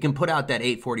he wants. He can put out that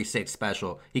 846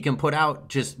 special. He can put out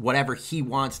just whatever he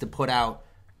wants to put out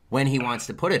when he wants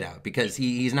to put it out because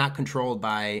he's not controlled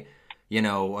by,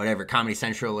 whatever Comedy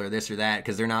Central or this or that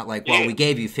because they're not like, well, we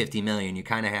gave you $50 million. You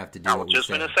kind of have to do what we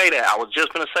said. I was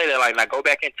just gonna say that. Like, now go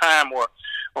back in time or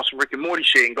on some Rick and Morty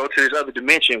shit and go to this other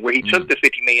dimension where he took the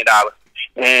 $50 million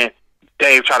and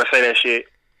Dave tried to say that shit.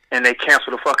 And they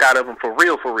cancel the fuck out of him for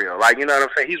real. Like, you know what I'm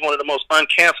saying? He's one of the most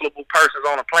uncancelable persons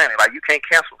on the planet. Like, you can't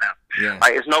cancel him. Yeah.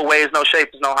 Like, it's no way, it's no shape,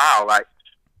 it's no how. Like,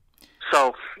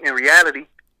 so, in reality,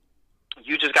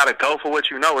 you just got to go for what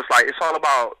you know. It's like, it's all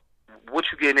about what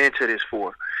you getting into this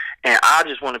for. And I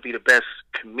just want to be the best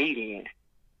comedian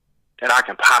that I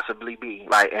can possibly be.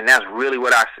 Like, and that's really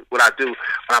what I do when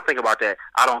I think about that.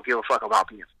 I don't give a fuck about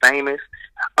being famous.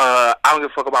 I don't give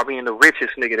a fuck about being the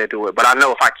richest nigga that do it. But I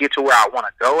know if I get to where I want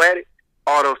to go at it,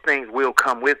 all those things will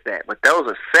come with that. But those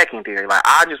are secondary. Like,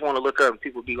 I just want to look up and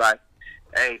people be like,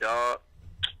 hey, dog,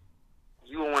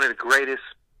 you are one of the greatest.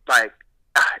 Like,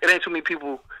 it ain't too many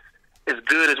people as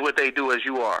good as what they do as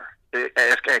you are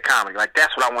at comedy. Like,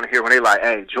 that's what I want to hear when they like,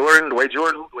 hey, Jordan, the way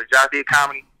Josh did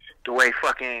comedy, the way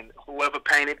fucking whoever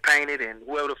painted, and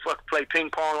whoever the fuck play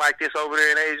ping pong like this over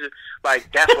there in Asia, like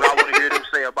that's what I want to hear them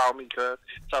say about me, cuz.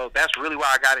 So that's really why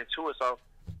I got into it. So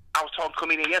I was talking to a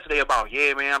comedian yesterday about,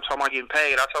 yeah, man, I'm talking about getting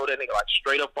paid. I told that nigga like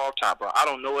straight up off top, bro. I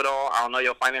don't know it all. I don't know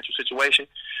your financial situation,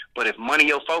 but if money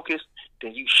your focus,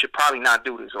 then you should probably not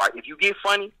do this. Like if you get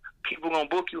funny, people gonna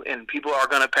book you and people are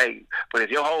gonna pay you. But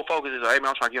if your whole focus is, hey man,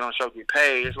 I'm trying to get on the show, get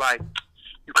paid, it's like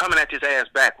you coming at this ass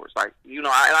backwards. Like,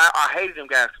 I hated them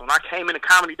guys. When I came into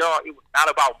comedy, dog, it was not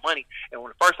about money. And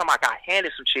when the first time I got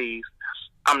handed some cheese,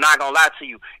 I'm not gonna lie to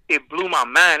you, it blew my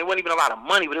mind. It wasn't even a lot of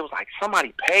money, but it was like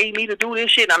somebody paid me to do this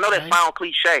shit. And I know that sounds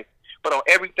cliche, but on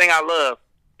everything I love,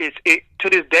 it to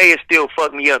this day it still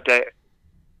fucked me up that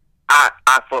I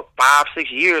for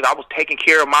 5-6 years I was taking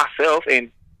care of myself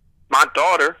and my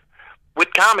daughter with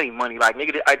comedy money. Like,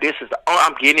 nigga,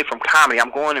 I'm getting it from comedy.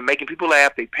 I'm going and making people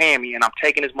laugh. They paying me, and I'm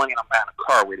taking this money and I'm buying a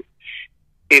car with it.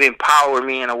 It empowered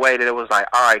me in a way that it was like,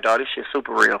 all right, dog, this shit's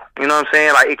super real. You know what I'm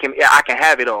saying? Like, I can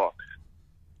have it all.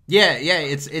 Yeah.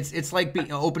 It's like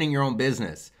opening your own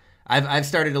business. I've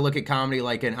started to look at comedy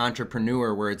like an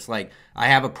entrepreneur, where it's like, I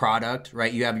have a product,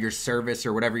 right? You have your service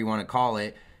or whatever you want to call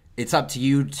it. It's up to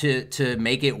you to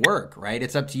make it work, right?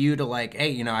 It's up to you to, like, hey,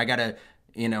 you know, I gotta,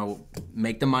 you know,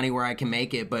 make the money where I can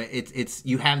make it, but it's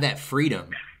you have that freedom.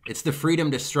 It's the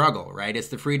freedom to struggle, right? It's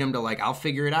the freedom to, like, I'll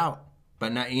figure it out.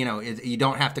 But not, you know, you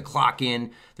don't have to clock in.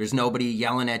 There's nobody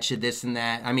yelling at you, this and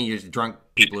that. I mean, there's drunk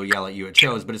people who yell at you at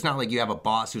shows, but it's not like you have a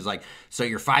boss who's like, so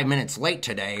you're 5 minutes late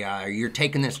today. You're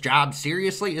taking this job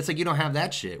seriously? It's like you don't have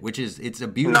that shit, it's a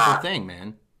beautiful thing,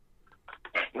 man.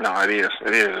 No, it is.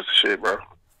 It's shit, bro.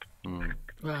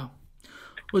 Wow.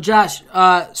 Well, Josh,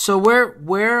 so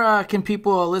where can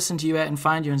people listen to you at and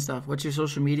find you and stuff? What's your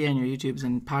social media and your YouTubes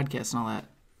and podcasts and all that?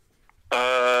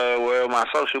 Well, my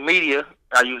social media,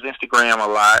 I use Instagram a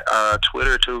lot,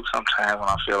 Twitter too sometimes when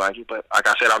I feel like it. But like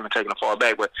I said, I've been taking it far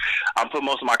back. But I'm putting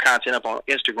most of my content up on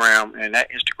Instagram, and that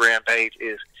Instagram page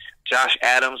is Josh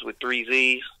Adams with 3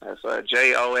 Z's. That's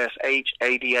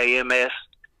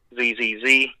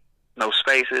JoshAdamsZZZ, no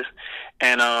spaces.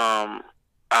 And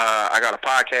I got a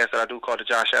podcast that I do called the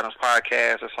Josh Adams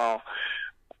Podcast. It's on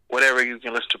whatever you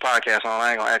can listen to podcasts on.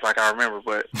 I ain't gonna act like I remember,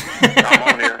 but I'm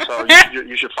on there, so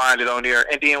you should find it on there.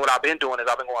 And then what I've been doing is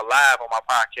I've been going live on my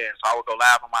podcast. So I would go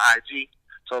live on my IG.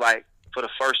 So, like, for the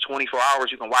first 24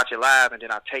 hours, you can watch it live, and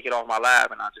then I take it off my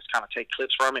live, and I just kind of take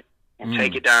clips from it and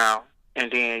take it down, and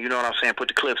then, you know what I'm saying, put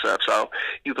the clips up. So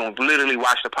you can literally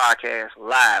watch the podcast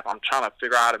live. I'm trying to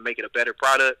figure out how to make it a better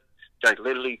product. Like,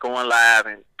 literally going live,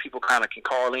 and people kind of can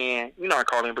call in. You know, not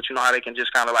call in, but you know how they can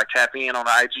just kind of, like, tap in on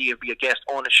the IG and be a guest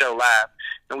on the show live,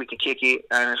 and we can kick it.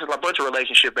 And it's just a bunch of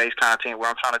relationship-based content where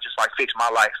I'm trying to just, like, fix my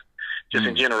life, just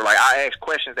in general. Like, I ask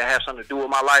questions that have something to do with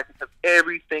my life, because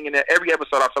everything in every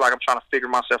episode, I feel like I'm trying to figure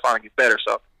myself out and get better.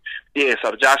 So, yeah, so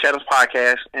the Josh Adams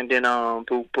Podcast, and then, I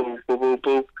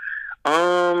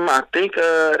think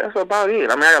that's about it.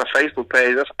 I mean, I got a Facebook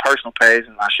page. That's a personal page,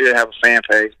 and I should have a fan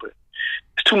page, but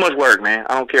it's too much work, man.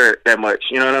 I don't care that much.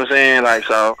 You know what I'm saying? Like,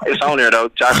 so it's on there though.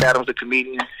 Josh Adams, the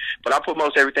comedian. But I put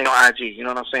most everything on IG. You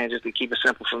know what I'm saying? Just to keep it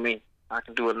simple for me. I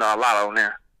can do a lot on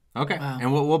there. Okay, wow.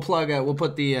 And we'll plug. We'll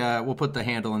put the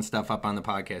handle and stuff up on the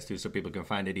podcast too, so people can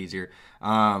find it easier.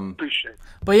 Appreciate it.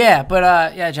 But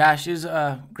yeah, Josh, it was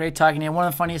great talking to you. One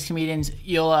of the funniest comedians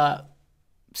you'll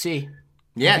see.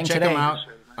 Yeah, check him out.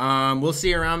 We'll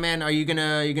see you around, man. Are you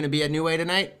gonna be at New Way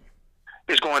tonight?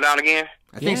 It's going down again.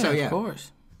 I think so, yeah. Of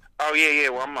course. Oh, yeah.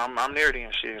 Well, I'm there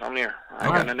then, shit. I'm there. I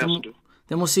ain't got nothing else to do.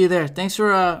 Then we'll see you there. Thanks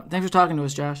for talking to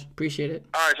us, Josh. Appreciate it.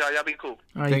 All right, y'all. Y'all be cool.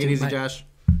 All right, take it easy, Josh.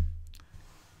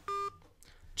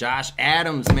 Josh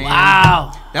Adams, man.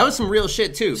 Wow. That was some real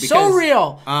shit, too. Because, so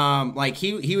real. Like,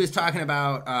 he was talking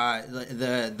about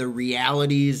the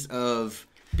realities of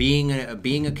being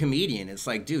a comedian. It's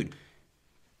like, dude,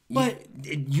 but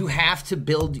you have to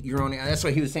build your own. That's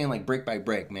what he was saying, like, brick by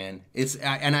brick, man.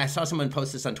 And I saw someone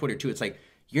post this on Twitter too. It's like,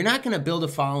 you're not going to build a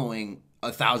following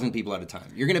 1,000 people at a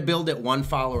time. You're going to build it one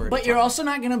follower at a time. But you're also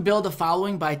not going to build a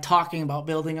following by talking about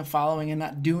building a following and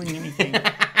not doing anything.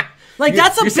 Like,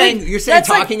 you're saying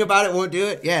talking about it won't do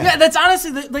it. Yeah, that's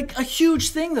honestly like a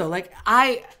huge thing though. Like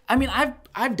I mean,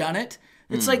 I've done it.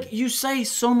 It's like you say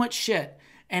so much shit.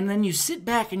 And then you sit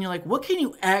back and you're like, what can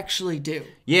you actually do?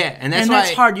 Yeah, and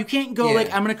that's hard. You can't go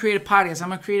like, I'm going to create a podcast. I'm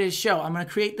going to create a show. I'm going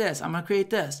to create this. I'm going to create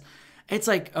this. It's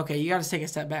like, okay, you got to take a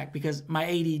step back because my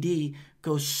ADD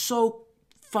goes so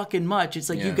fucking much. It's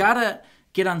like you got to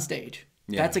get on stage.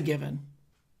 Yeah. That's a given.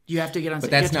 You have to get on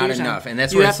stage. But that's not enough. And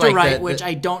that's you where have it's to like write, which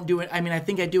I don't do it. I mean, I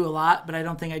think I do a lot, but I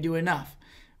don't think I do enough.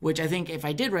 Which I think if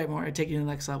I did write more, I'd take it to the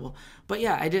next level. But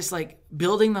yeah, I just like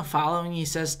building the following, he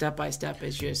says, step by step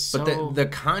is just so... But the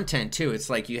content, too, it's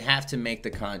like you have to make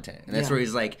the content. And that's where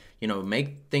he's like,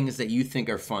 make things that you think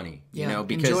are funny. You know,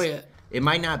 because enjoy it. It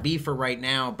might not be for right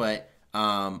now, but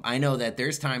I know that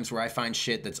there's times where I find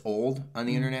shit that's old on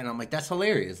the internet, and I'm like, that's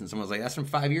hilarious. And someone's like, that's from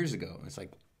 5 years ago. And it's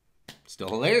like, still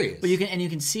hilarious. But you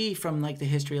can see from like the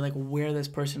history, like where this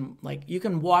person, like you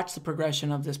can watch the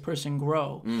progression of this person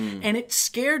grow. And it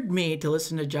scared me to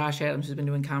listen to Josh Adams, who's been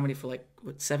doing comedy for like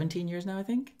 17 years now, I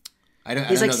think.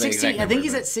 He's like 16. I think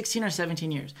he's at 16 or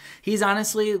 17 years. He's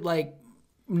honestly like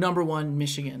 #1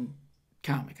 Michigan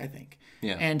comic, I think.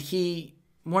 Yeah. And he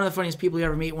one of the funniest people you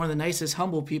ever meet, one of the nicest,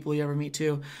 humble people you ever meet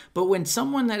too. But when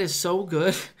someone that is so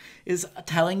good is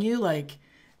telling you like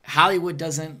Hollywood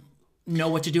doesn't know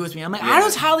what to do with me, I'm like, how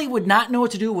does Hollywood not know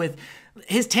what to do with?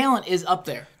 His talent is up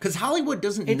there because Hollywood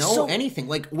doesn't know so, anything.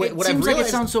 Like what it I've seems realized, like it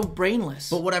sounds so brainless.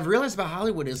 But what I've realized about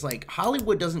Hollywood is like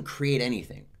Hollywood doesn't create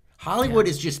anything. Hollywood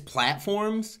is just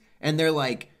platforms, and they're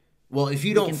like, well, if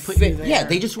you don't fit,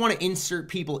 they just want to insert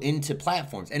people into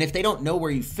platforms, and if they don't know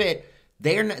where you fit,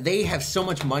 they have so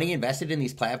much money invested in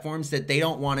these platforms that they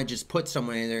don't want to just put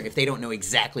someone in there if they don't know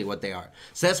exactly what they are.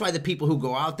 So that's why the people who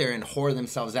go out there and whore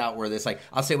themselves out, where it's like,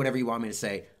 I'll say whatever you want me to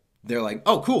say. They're like,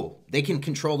 oh, cool. They can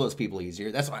control those people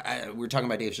easier. That's why we were talking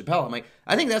about Dave Chappelle. I'm like,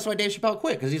 I think that's why Dave Chappelle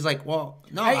quit. Because he's like, well,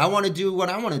 no, I want to do what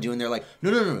I want to do. And they're like,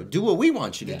 no, do what we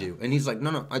want you to do. And he's like,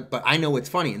 no, but I know it's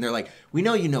funny. And they're like, we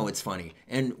know you know it's funny.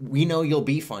 And we know you'll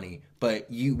be funny.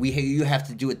 But you have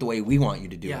to do it the way we want you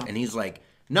to do it. And he's like,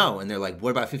 no. And they're like,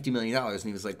 what about $50 million? And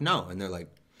he was like, no. And they're like,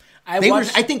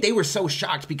 I think they were so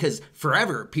shocked because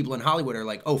forever people in Hollywood are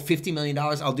like, oh, $50 million,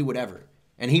 I'll do whatever.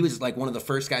 And he was like one of the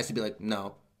first guys to be like,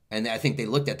 no. And I think they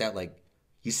looked at that like,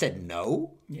 you said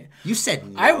no? Yeah. You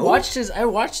said no?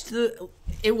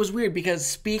 It was weird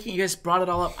because you guys brought it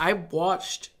all up. I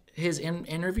watched his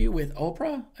interview with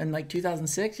Oprah in like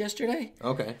 2006 yesterday.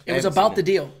 Okay. It was about the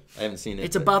deal. I haven't seen it.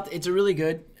 It's a really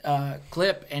good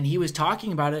clip, and he was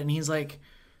talking about it, and he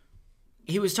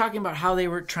was talking about how they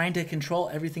were trying to control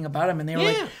everything about him, and they were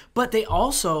like, but they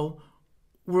also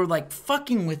were like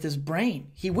fucking with his brain.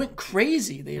 He went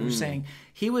crazy, they were saying.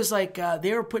 He was like,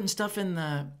 they were putting stuff in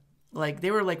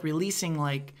they were like releasing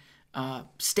like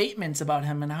statements about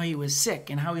him and how he was sick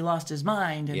and how he lost his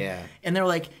mind. And they were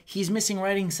like, he's missing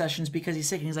writing sessions because he's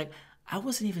sick. And he's like, I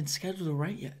wasn't even scheduled to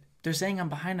write yet. They're saying I'm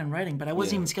behind on writing, but I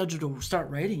wasn't even scheduled to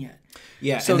start writing yet.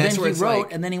 Yeah. So then he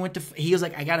wrote, and then he was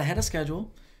like, I got ahead of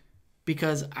schedule.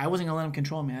 Because I wasn't going to let him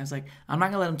control me. I was like, I'm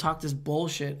not going to let him talk this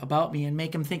bullshit about me and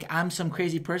make him think I'm some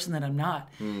crazy person that I'm not.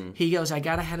 He goes, I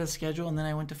got ahead of schedule, and then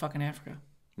I went to fucking Africa.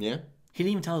 Yeah? He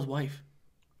didn't even tell his wife.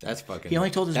 That's fucking... He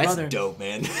only told his brother. That's dope,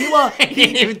 man.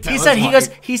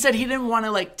 He said he didn't want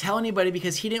to like tell anybody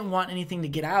because he didn't want anything to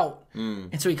get out.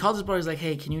 And so he called his brother. He's like,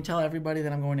 hey, can you tell everybody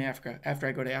that I'm going to Africa after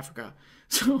I go to Africa?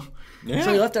 So he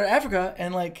left out of Africa,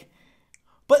 and like...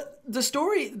 But the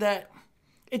story that...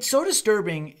 It's so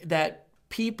disturbing that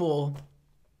people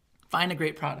find a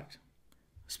great product.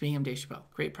 Speaking of Dave Chappelle,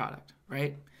 great product,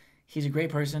 right? He's a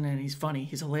great person, and he's funny.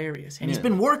 He's hilarious. And he's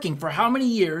been working for how many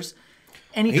years?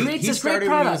 And he creates this great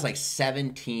product. When he was like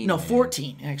 17. No,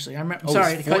 14, actually. I'm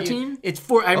sorry to cut you. It's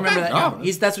 4. I remember that now.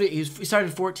 He started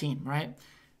at 14, right?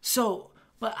 So,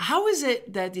 but how is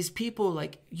it that these people,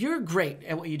 like, you're great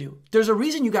at what you do. There's a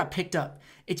reason you got picked up.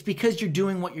 It's because you're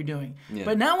doing what you're doing. Yeah.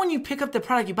 But now when you pick up the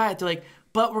product, you buy it, they're like,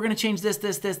 but we're going to change this.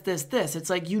 It's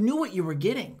like you knew what you were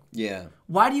getting. Yeah.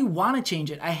 Why do you want to change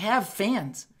it? I have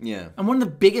fans. Yeah. I'm one of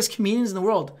the biggest comedians in the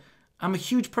world. I'm a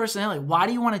huge personality. Why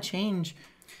do you want to change?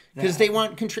 Because they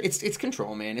want control. It's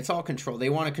control, man. It's all control. They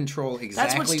want to control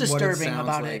exactly what it sounds like. That's what's disturbing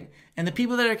about it. And the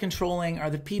people that are controlling are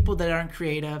the people that aren't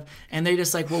creative. And they're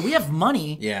just like, well, we have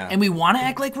money. And we want to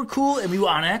act like we're cool. And we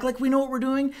want to act like we know what we're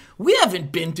doing. We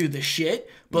haven't been through the shit.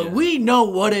 But we know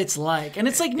what it's like. And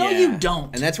it's like, no, you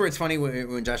don't. And that's where it's funny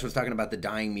when Josh was talking about the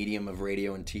dying medium of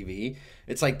radio and TV.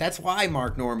 It's like, that's why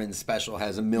Mark Norman's special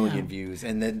has 1 million views.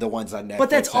 And then the ones on Netflix But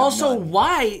that's also none.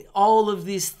 Why all of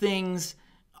these things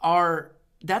are...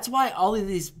 That's why all of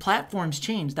these platforms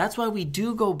change. That's why we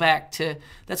do go back to...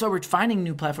 That's why we're finding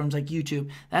new platforms like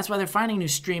YouTube. That's why they're finding new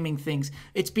streaming things.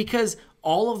 It's because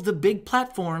all of the big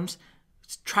platforms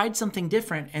tried something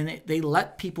different, and they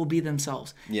let people be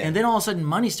themselves. Yeah. And then all of a sudden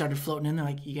money started floating in. They're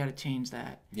like, you got to change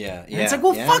that. Yeah. And it's like,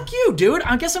 well, fuck you, dude.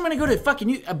 I guess I'm going to go to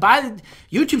fucking...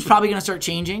 YouTube's probably going to start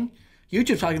changing.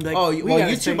 YouTube's probably going to be like... Oh, well,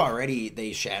 YouTube already,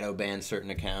 they shadow ban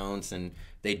certain accounts, and...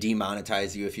 They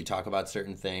demonetize you if you talk about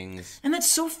certain things. And that's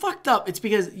so fucked up. It's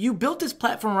because you built this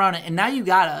platform around it, and now you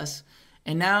got us,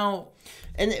 and now...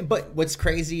 But what's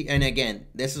crazy, and again,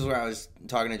 this is where I was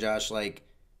talking to Josh, like,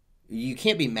 you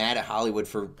can't be mad at Hollywood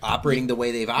for operating the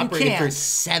way they've operated for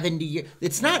 70 years.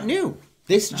 It's not new.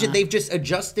 They've just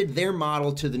adjusted their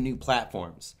model to the new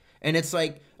platforms. And it's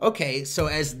like, okay, so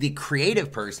as the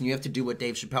creative person, you have to do what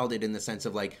Dave Chappelle did in the sense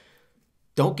of, like,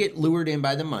 don't get lured in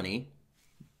by the money.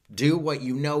 Do what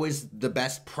you know is the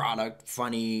best product,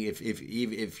 funny,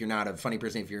 if you're not a funny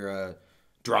person, if you're a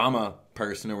drama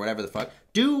person or whatever the fuck.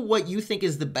 Do what you think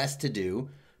is the best to do.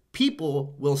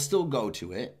 People will still go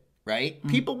to it, right? Mm-hmm.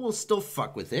 People will still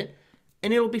fuck with it,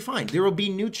 and it'll be fine. There will be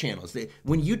new channels.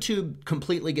 When YouTube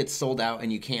completely gets sold out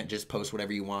and you can't just post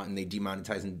whatever you want and they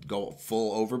demonetize and go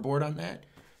full overboard on that,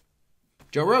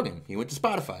 Joe Rogan. He went to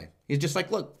Spotify. He's just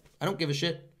like, look, I don't give a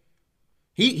shit.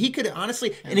 He could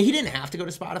honestly, and he didn't have to go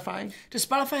to Spotify. Does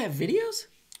Spotify have videos?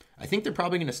 I think they're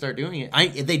probably going to start doing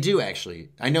it. They do actually.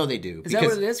 I know they do. Is that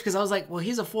what it is? Because I was like, well,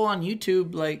 he's a full-on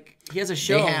YouTube. Like he has a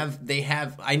show. They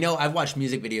have. I know. I've watched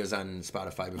music videos on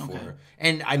Spotify before,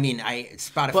 and I mean,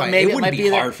 Spotify. But maybe it wouldn't be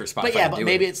hard for Spotify. But yeah, to do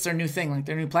maybe it. it's their new thing, like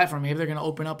their new platform. Maybe they're going to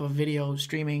open up a video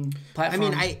streaming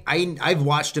platform. I mean, I've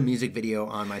watched a music video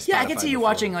on my Spotify. Yeah, I can see you before.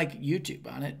 watching like YouTube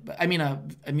on it, but I mean a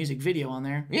music video on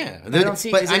there. Yeah, but I don't see.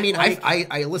 But I mean, like,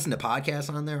 I listen to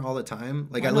podcasts on there all the time.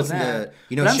 Like I know listen that.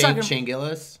 to But I'm Shane, talking- Shane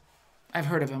Gillis. I've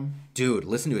heard of him. Dude,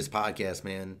 listen to his podcast,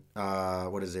 man.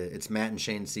 What is it? It's Matt and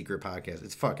Shane's secret podcast.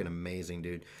 It's fucking amazing,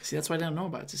 dude. See, that's what I don't know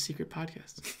about. It's a secret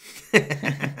podcast.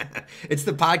 It's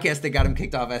the podcast that got him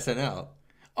kicked off SNL.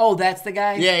 Oh, that's the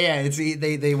guy. Yeah. It's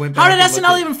they went back. How did and looked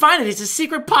SNL at- even find it? It's a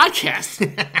secret podcast.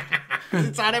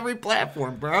 It's on every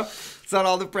platform, bro. It's on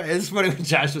all the. It's funny when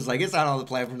Josh was like, "It's on all the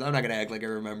platforms." I'm not gonna act like I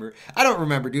remember. I don't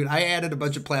remember, dude. I added a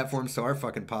bunch of platforms to our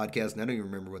fucking podcast, and I don't even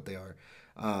remember what they are.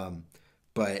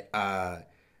 But I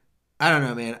don't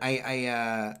know, man.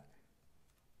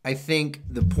 I think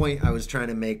the point I was trying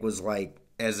to make was like,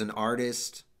 as an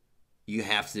artist, you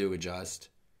have to adjust.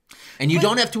 And you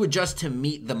don't have to adjust to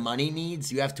meet the money needs.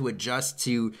 You have to adjust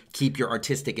to keep your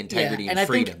artistic integrity Yeah, and and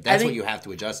freedom. That's what you have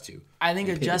to adjust to. I think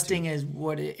adjusting is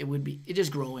what it would be. It's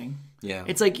just growing. Yeah.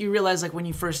 It's like you realize like when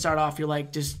you first start off, you're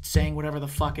like just saying whatever the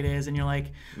fuck it is, and you're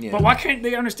like, Yeah. but why can't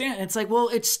they understand? And it's like, well,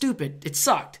 it's stupid. It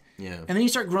sucked. Yeah. And then you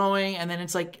start growing, and then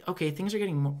it's like, okay, things are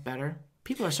getting better.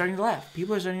 People are starting to laugh.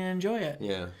 People are starting to enjoy it.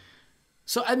 Yeah.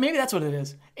 So maybe that's what it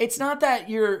is. It's not that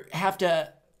you have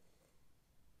to.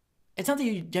 It's not that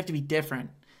you have to be different.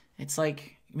 It's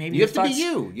like maybe You your have to be thoughts-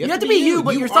 you. You have to be you,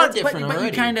 but You your are thoughts, different but you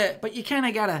already. kind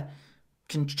of gotta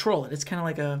control it. It's kind of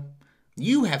like a.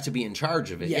 You have to be in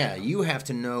charge of it. Yeah. Yeah. You have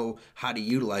to know how to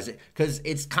utilize it. Because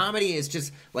it's comedy is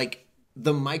just like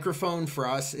the microphone for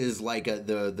us is like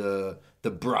the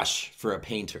brush for a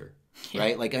painter.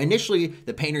 Right? Like initially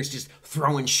the painter's just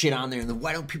throwing shit on there and then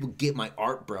why don't people get my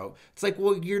art, bro? It's like,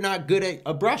 well, you're not good at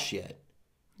a brush yet.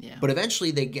 Yeah. But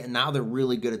eventually they're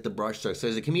really good at the brush stroke. So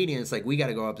as a comedian, it's like we got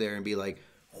to go up there and be like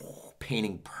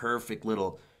painting perfect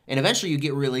little, and eventually you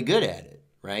get really good at it,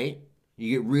 right?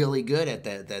 You get really good at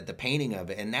the painting of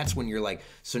it, and that's when you're like,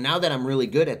 so now that I'm really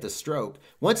good at the stroke,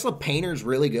 once the painter's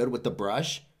really good with the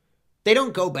brush, they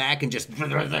don't go back and just.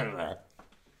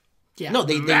 Yeah. No,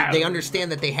 they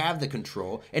understand that they have the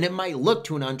control, and it might look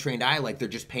to an untrained eye like they're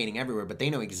just painting everywhere, but they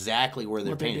know exactly where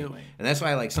they're What they're painting. doing. And that's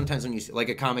why, like, sometimes when you see, like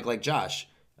a comic like Josh,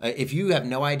 if you have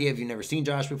no idea, if you've never seen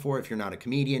Josh before, if you're not a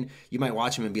comedian, you might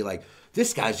watch him and be like,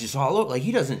 "This guy's just all over. Like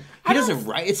he doesn't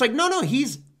write." It's like, no,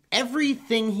 he's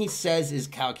everything he says is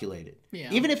calculated. Yeah.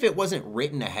 Even if it wasn't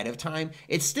written ahead of time,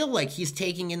 it's still like he's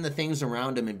taking in the things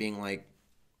around him and being like,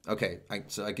 okay,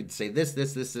 so I could say this.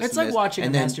 It's and like this, watching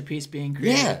and a then- masterpiece being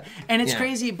created. Yeah. And it's Yeah.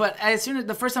 crazy, but as soon as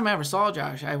the first time I ever saw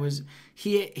Josh,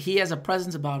 he has a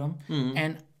presence about him. Mm-hmm.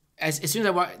 And as soon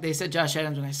as they said Josh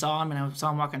Adams when I saw him and I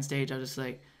saw him walk on stage, I was just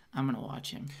like, I'm gonna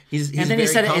watch him. He's and then he very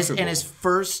said it in comfortable. his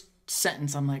first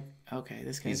sentence, I'm like, okay,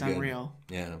 this guy's He's good. unreal.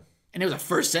 Yeah. And it was a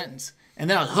first sentence. And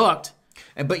then I was hooked.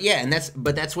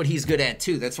 But that's what he's good at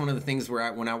too. That's one of the things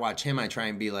where when I watch him, I try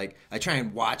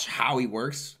and watch how he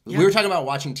works. Yeah. We were talking about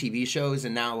watching TV shows,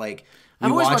 and now like we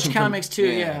I've always watch watched him from- comics too,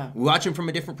 yeah. We watch him from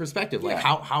a different perspective. Like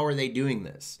Yeah. how are they doing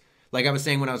this? Like I was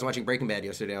saying when I was watching Breaking Bad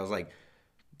yesterday, I was like,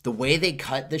 the way they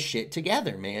cut the shit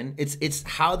together, man. It's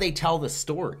how they tell the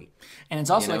story. And it's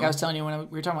also You like know? I was telling you when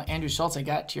we were talking about Andrew Schultz, I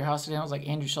got to your house today and I was like,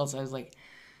 Andrew Schultz, I was like,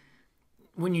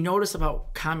 when you notice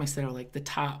about comics that are like the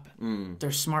top,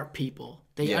 they're smart people.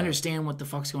 They Yeah. understand what the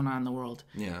fuck's going on in the world.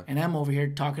 Yeah. And I'm over here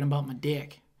talking about my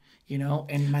dick,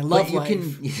 and my love But you life.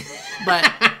 can.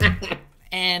 But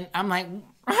and I'm like,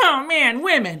 oh man,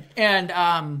 women. And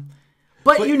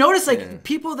but you notice like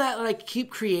people that like keep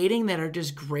creating that are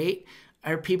just great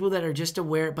are people that are just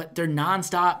aware, but they're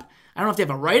nonstop. I don't know if they have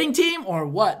a writing team or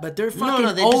what, but they're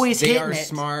fucking They always they hitting are it.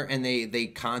 smart, and they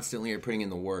constantly are putting in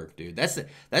the work, dude. That's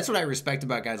what I respect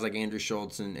about guys like Andrew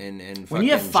Schultz and When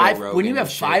you have fucking five, Joe Rogan when you and have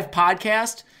shit. five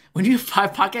podcasts, and you're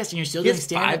still He doing has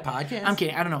stand-up. 5 podcasts? I'm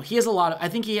kidding. I don't know. He has a lot of. I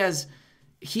think he has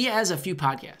a few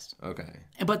podcasts. Okay.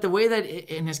 But the way that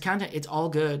in his content, it's all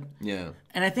good. Yeah.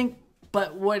 And I think,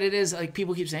 but what it is, like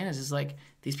people keep saying is like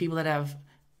these people that have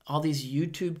all these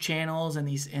YouTube channels and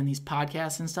these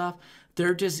podcasts and stuff,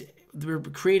 we're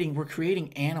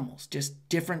creating animals, just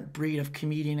different breed of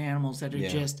comedian animals that are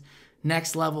just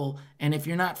next level. And if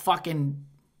you're not fucking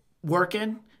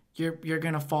working, you're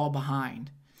gonna fall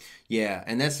behind. Yeah,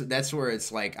 and that's where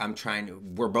it's like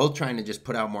we're both trying to just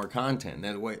put out more content.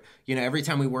 That way, every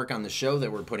time we work on the show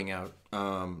that we're putting out,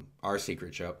 our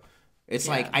secret show, it's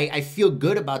like I feel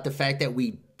good about the fact that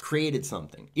we created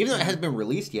something. Even though it hasn't been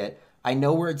released yet, I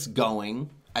know where it's going.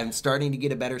 I'm starting to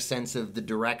get a better sense of the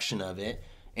direction of it.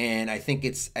 And I think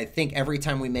every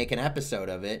time we make an episode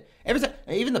of it,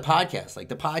 even the podcast, like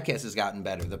the podcast has gotten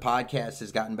better. The podcast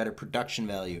has gotten better production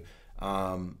value.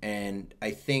 And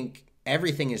I think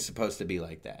everything is supposed to be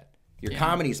like that. Your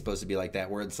comedy is supposed to be like that,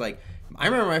 where it's like, I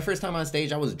remember my first time on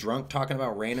stage, I was drunk talking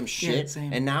about random shit.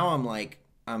 Same. And now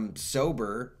I'm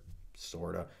sober,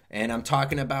 sort of, and I'm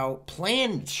talking about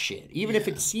planned shit, even if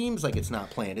it seems like it's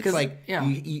not planned. It's like,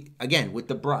 again, with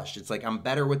the brush, it's like I'm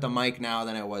better with the mic now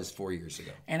than I was 4 years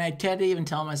ago. And I tend to even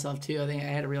tell myself, too, I think I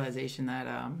had a realization that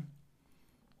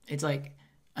it's like,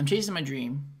 I'm chasing my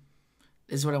dream.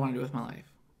 This is what I want to do with my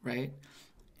life, right?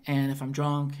 And if I'm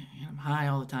drunk and I'm high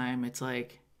all the time, it's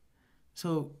like,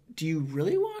 so do you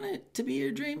really want it to be your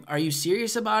dream? Are you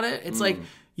serious about it? It's like,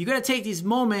 you got to take these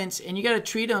moments and you got to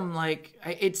treat them like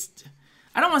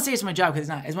I don't want to say it's my job because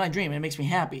it's not. It's my dream and it makes me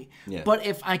happy. Yeah. But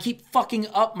if I keep fucking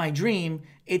up my dream,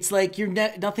 it's like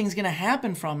nothing's going to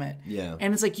happen from it. Yeah.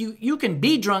 And it's like you can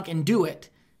be drunk and do it,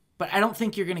 but I don't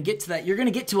think you're going to get to that. You're going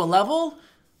to get to a level,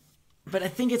 but I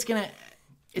think it's going to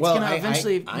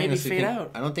eventually maybe fade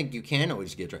out. I don't think you can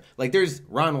always get drunk. Like, there's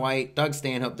Ron White, Doug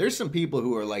Stanhope. There's some people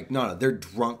who are like, no, they're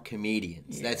drunk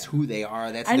comedians. Yeah. That's who they are.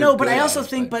 I know, but I also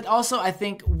think,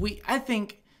 I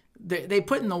think they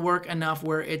put in the work enough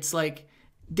where it's like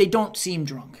they don't seem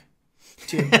drunk.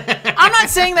 Too. I'm not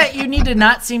saying that you need to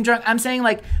not seem drunk. I'm saying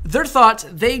like their thoughts.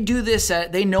 They do this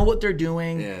set. They know what they're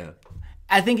doing. Yeah.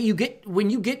 I think when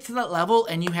you get to that level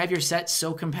and you have your set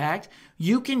so compact,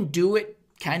 you can do it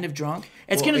kind of drunk.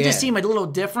 It's going to just seem a little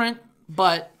different,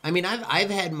 but I mean, I've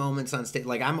had moments on stage,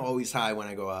 like I'm always high when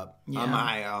I go up. Yeah. I'm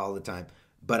high all the time.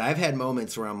 But I've had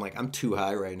moments where I'm like, I'm too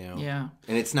high right now. Yeah.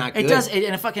 And it's not good. It does,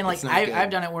 and fucking like, I've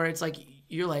done it where it's like,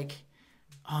 you're like,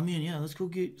 oh man, yeah, let's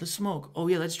smoke. Oh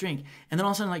yeah, let's drink. And then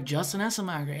all of a sudden like Justin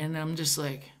Esselmacher, and I'm just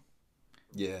like,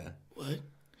 yeah. What?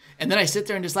 And then I sit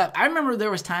there and just laugh. I remember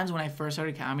there was times when I first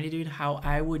started comedy, dude, how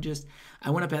I went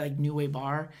up at like New Way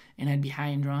Bar and I'd be high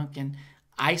and drunk, and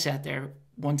I sat there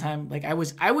one time, like I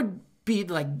would be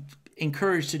like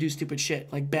encouraged to do stupid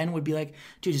shit. Like Ben would be like,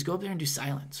 dude, just go up there and do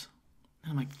silence.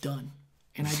 And I'm like, done.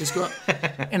 And I just go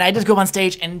up on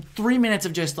stage and 3 minutes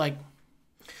of just like,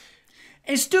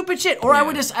 it's stupid shit. Or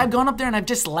I've gone up there and I've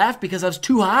just laughed because I was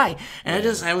too high. And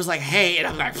I was like, hey, and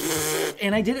I'm like,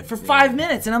 and I did it for 5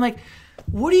 minutes. And I'm like,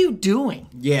 what are you doing?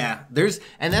 Yeah.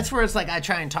 And that's where it's like, I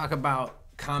try and talk about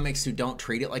comics who don't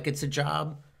treat it like it's a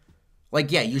job. Like,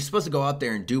 yeah, you're supposed to go out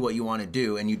there and do what you want to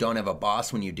do, and you don't have a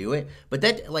boss when you do it. But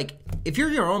that, like, if you're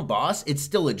your own boss, it's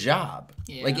still a job.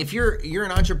 Yeah. Like, if you're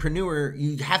an entrepreneur,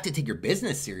 you have to take your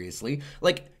business seriously.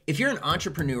 Like, if you're an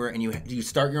entrepreneur and you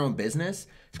start your own business,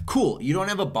 cool. You don't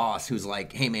have a boss who's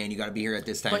like, hey, man, you got to be here at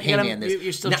this time. But hey, man, this.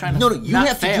 You're still trying to you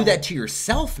have to do that to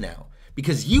yourself now.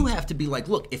 Because you have to be like,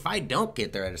 look, if I don't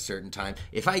get there at a certain time,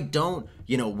 if I don't,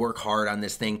 work hard on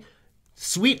this thing,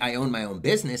 sweet, I own my own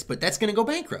business, but that's going to go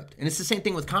bankrupt. And it's the same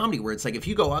thing with comedy, where it's like, if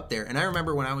you go up there, and I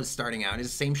remember when I was starting out, it's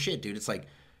the same shit, dude. It's like,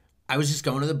 I was just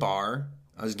going to the bar,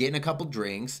 I was getting a couple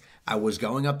drinks, I was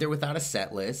going up there without a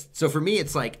set list. So for me,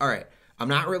 it's like, all right, I'm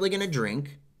not really going to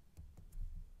drink.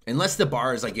 Unless the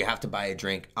bar is like, you have to buy a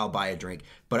drink, I'll buy a drink.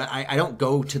 But I don't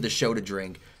go to the show to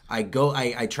drink. I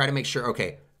try to make sure,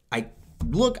 okay,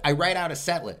 I write out a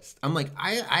set list. I'm like,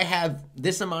 I have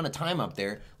this amount of time up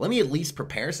there. Let me at least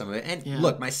prepare some of it. And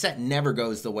look, my set never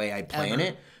goes the way I plan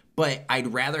it, but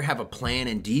I'd rather have a plan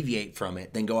and deviate from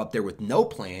it than go up there with no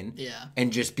plan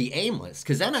and just be aimless.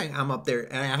 Because then I'm up there,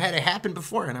 and I've had it happen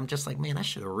before, and I'm just like, man, I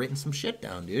should have written some shit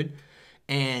down, dude.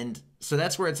 And so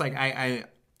that's where it's like,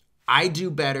 I do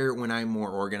better when I'm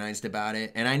more organized about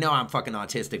it. And I know I'm fucking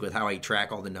autistic with how I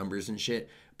track all the numbers and shit.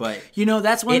 But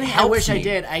that's one thing I wish I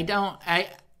did.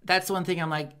 That's one thing I'm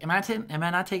like, am I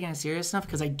not taking it serious enough?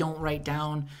 Because I don't write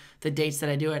down the dates that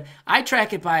I do it. I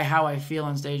track it by how I feel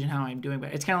on stage and how I'm doing.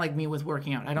 But it's kind of like me with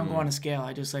working out. I don't go on a scale.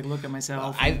 I just like look at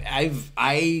myself.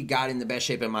 I got in the best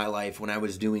shape of my life when I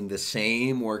was doing the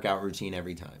same workout routine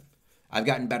every time. I've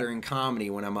gotten better in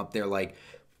comedy when I'm up there like,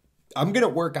 I'm going to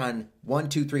work on 1,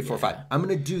 2, 3, 4, 5. I'm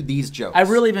going to do these jokes. I've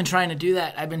really been trying to do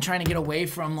that. I've been trying to get away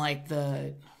from like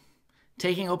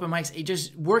taking open mics,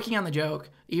 just working on the joke,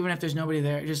 even if there's nobody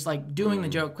there, just like doing the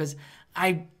joke. Because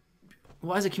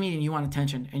well, as a comedian, you want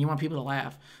attention and you want people to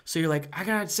laugh. So you're like, I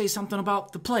gotta say something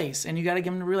about the place, and you gotta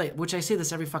give them to relate. Which I say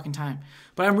this every fucking time,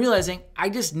 but I'm realizing I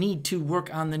just need to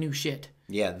work on the new shit.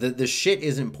 Yeah, the shit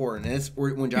is important. And it's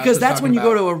when Josh Because was that's when talking you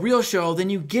go about- to a real show, then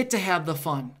you get to have the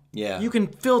fun. Yeah. You can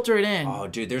filter it in. Oh,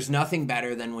 dude, there's nothing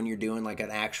better than when you're doing like an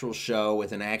actual show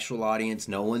with an actual audience.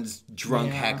 No one's drunk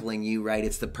Yeah. heckling you, right?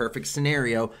 It's the perfect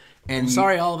scenario. And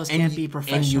Sorry, all of us can't be and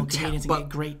professional you tell- comedians and get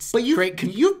great. But you've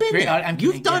been Great,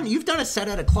 you've done a set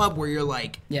at a club where you're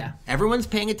like, Yeah. everyone's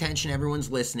paying attention, everyone's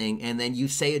listening, and then you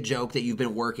say a joke that you've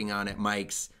been working on at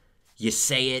mics. You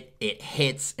say it, it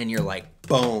hits, and you're like,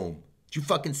 boom. Did you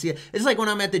fucking see it? It's like when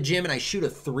I'm at the gym and I shoot a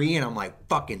 3 and I'm like,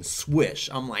 fucking swish.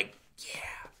 I'm like, yeah.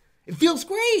 It feels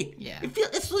great. Yeah.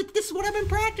 It's like, this is what I've been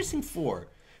practicing for.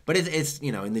 But it's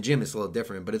in the gym it's a little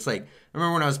different. But it's like, I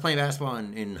remember when I was playing basketball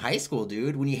in high school,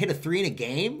 dude, when you hit a 3 in a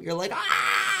game, you're like,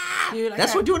 ah! Dude,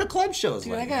 That's what doing a club show is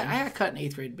like. I got cut in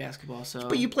 8th grade basketball, so.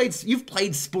 But you've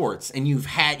played sports and you've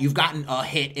gotten a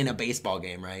hit in a baseball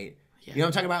game, right? Yeah. You know what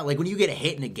I'm talking about? Like when you get a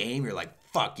hit in a game, you're like,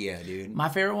 fuck yeah, dude. My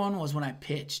favorite one was when I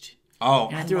pitched. Oh,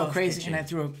 And I threw a love crazy pitching.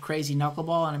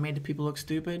 knuckleball, and I made the people look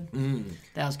stupid.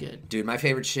 That was good. Dude, my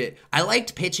favorite shit. I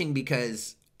liked pitching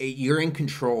because you're in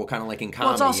control, kind of like in comedy.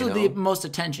 Well, it's also you know? the most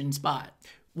attention spot.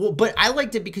 Well, but I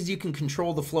liked it because you can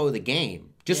control the flow of the game.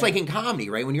 Just Yeah. like in comedy,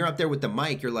 right? When you're up there with the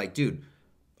mic, you're like, dude,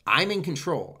 I'm in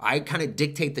control. I kind of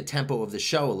dictate the tempo of the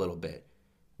show a little bit.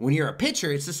 When you're a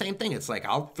pitcher, it's the same thing. It's like,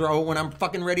 I'll throw when I'm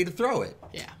fucking ready to throw it.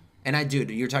 Yeah. And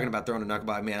you're talking about throwing a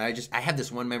knuckleball. Man, I have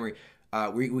this one memory.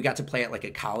 We got to play at like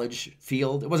a college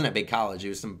field. It wasn't a big college. It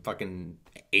was some fucking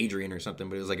Adrian or something,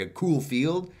 but it was like a cool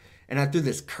field. And I threw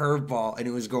this curveball, and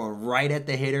it was going right at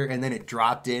the hitter, and then it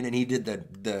dropped in, and he did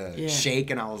the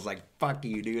shake, and I was like, "Fuck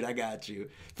you, dude! I got you."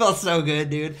 Felt so good,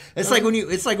 dude. It's like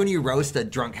when you roast a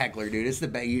drunk heckler, dude. It's the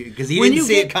best because he didn't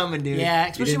see it coming, dude. Yeah,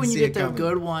 especially when you get the coming.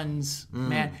 good ones,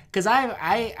 man. Because I'm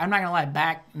not gonna lie.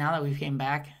 Back now that we came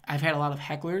back, I've had a lot of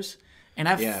hecklers, and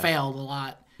I've failed a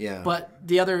lot. Yeah. But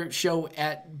the other show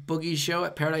at Boogie's show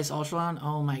at Paradise Ultron,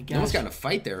 oh my god. You almost got in a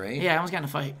fight there, right? Yeah, I almost got in a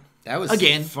fight. That was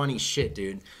Again. some funny shit,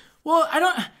 dude. Well, I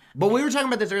don't. But we were talking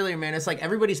about this earlier, man. It's like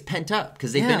everybody's pent up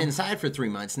because they've Yeah. been inside for 3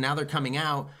 months. Now they're coming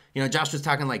out. You know, Josh was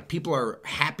talking like people are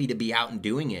happy to be out and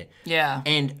doing it. Yeah.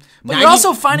 And But you're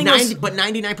also finding those- But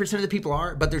 99% of the people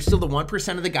are. But there's still the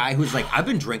 1% of the guy who's like, I've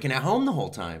been drinking at home the whole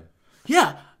time.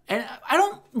 Yeah, and I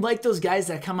don't like those guys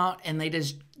that come out and they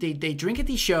drink at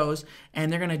these shows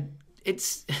and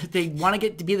they want to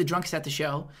get to be the drunks at the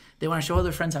show. They want to show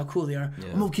other friends how cool they are.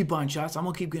 I'm gonna keep buying shots. I'm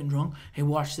gonna keep getting drunk. Hey,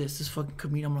 watch this. This fucking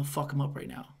comedian. I'm gonna fuck him up right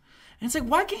now. And it's like,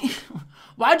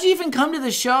 why'd you even come to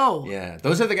the show? Yeah,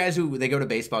 those are the guys who they go to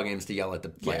baseball games to yell at the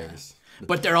players.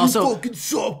 But they're also, fucking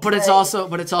suck, but it's bro.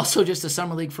 also just a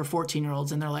summer league for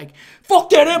 14-year-olds, and they're like,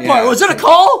 "Fuck that Empire! Yeah. Was it a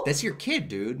call?" That's your kid,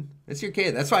 dude. That's your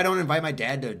kid. That's why I don't invite my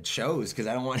dad to shows because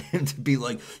I don't want him to be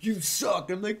like, "You suck."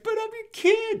 I'm like, "But I'm your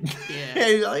kid." Yeah.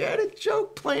 He's like, I had a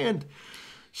joke planned.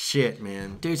 Shit,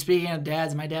 man. Dude, speaking of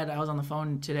dads, my dad, I was on the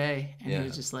phone today, and Yeah. he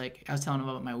was just like, I was telling him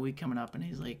about my week coming up, and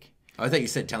he's like, Oh, I thought you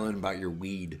said telling him about your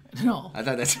weed. "No." I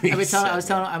thought that's what you I was said.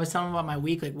 telling him about my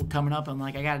week, like coming up. I'm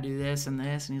like, I got to do this and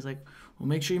this, and he's like, "Well,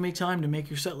 make sure you make time to make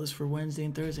your set list for Wednesday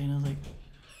and Thursday." And I was like,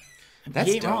 That's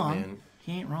 "He ain't dope, wrong. man.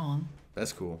 He ain't wrong."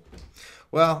 That's cool.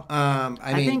 Well, I mean,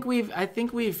 I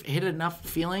think we've hit enough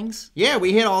feelings. yeah,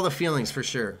 we hit all the feelings for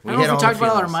sure. I don't know if hit we all talked the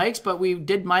about all our feelings. mics, but we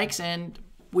did mics and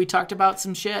we talked about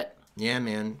some shit. Yeah,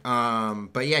 man.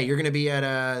 But yeah, you're gonna be at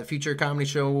a Future Comedy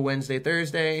Show Wednesday,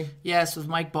 Thursday. Yes, with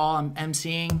Mike Ball, I'm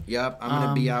emceeing. Yep, I'm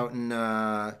gonna be out in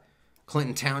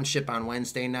Clinton Township on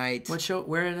Wednesday night. What show?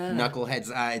 Where is it?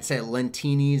 Knuckleheads. It's at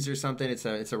Lentini's or something. It's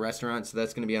a restaurant, so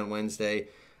that's gonna be on Wednesday.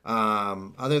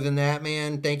 Other than that,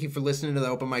 man, thank you for listening to the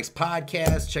Open Mics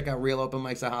podcast. Check out Real Open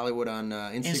Mics of Hollywood on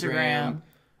Instagram.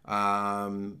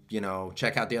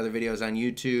 Check out the other videos on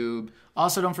YouTube.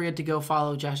 Also, don't forget to go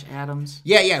follow Josh Adams.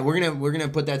 Yeah, we're gonna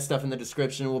put that stuff in the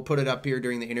description. We'll put it up here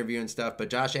during the interview and stuff. But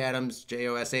Josh Adams,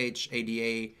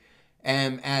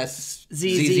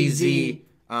 JoshAdamszz.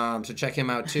 So check him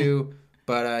out too.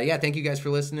 But yeah, thank you guys for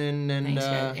listening. And Thanks,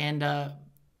 guys. And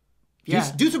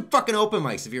yeah, do some fucking open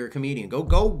mics if you're a comedian.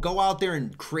 Go out there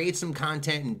and create some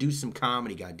content and do some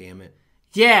comedy. God damn it.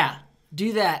 yeah,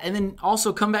 do that, and then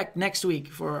also come back next week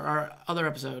for our other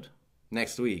episode.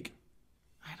 Next week.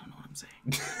 I don't know what I'm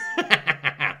saying.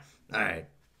 All right.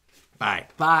 Bye.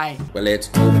 Bye. Well, it's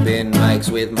open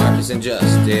mics with Marcus and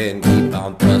Justin. Keep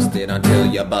on thrusting until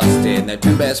you're busting. They're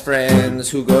two best friends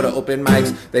who go to open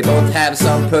mics. They both have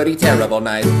some pretty terrible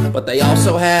nights, but they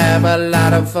also have a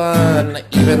lot of fun,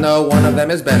 even though one of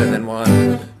them is better than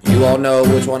one. You you all know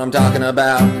which one I'm talking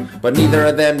about, but neither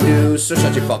of them do, so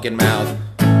shut your fucking mouth.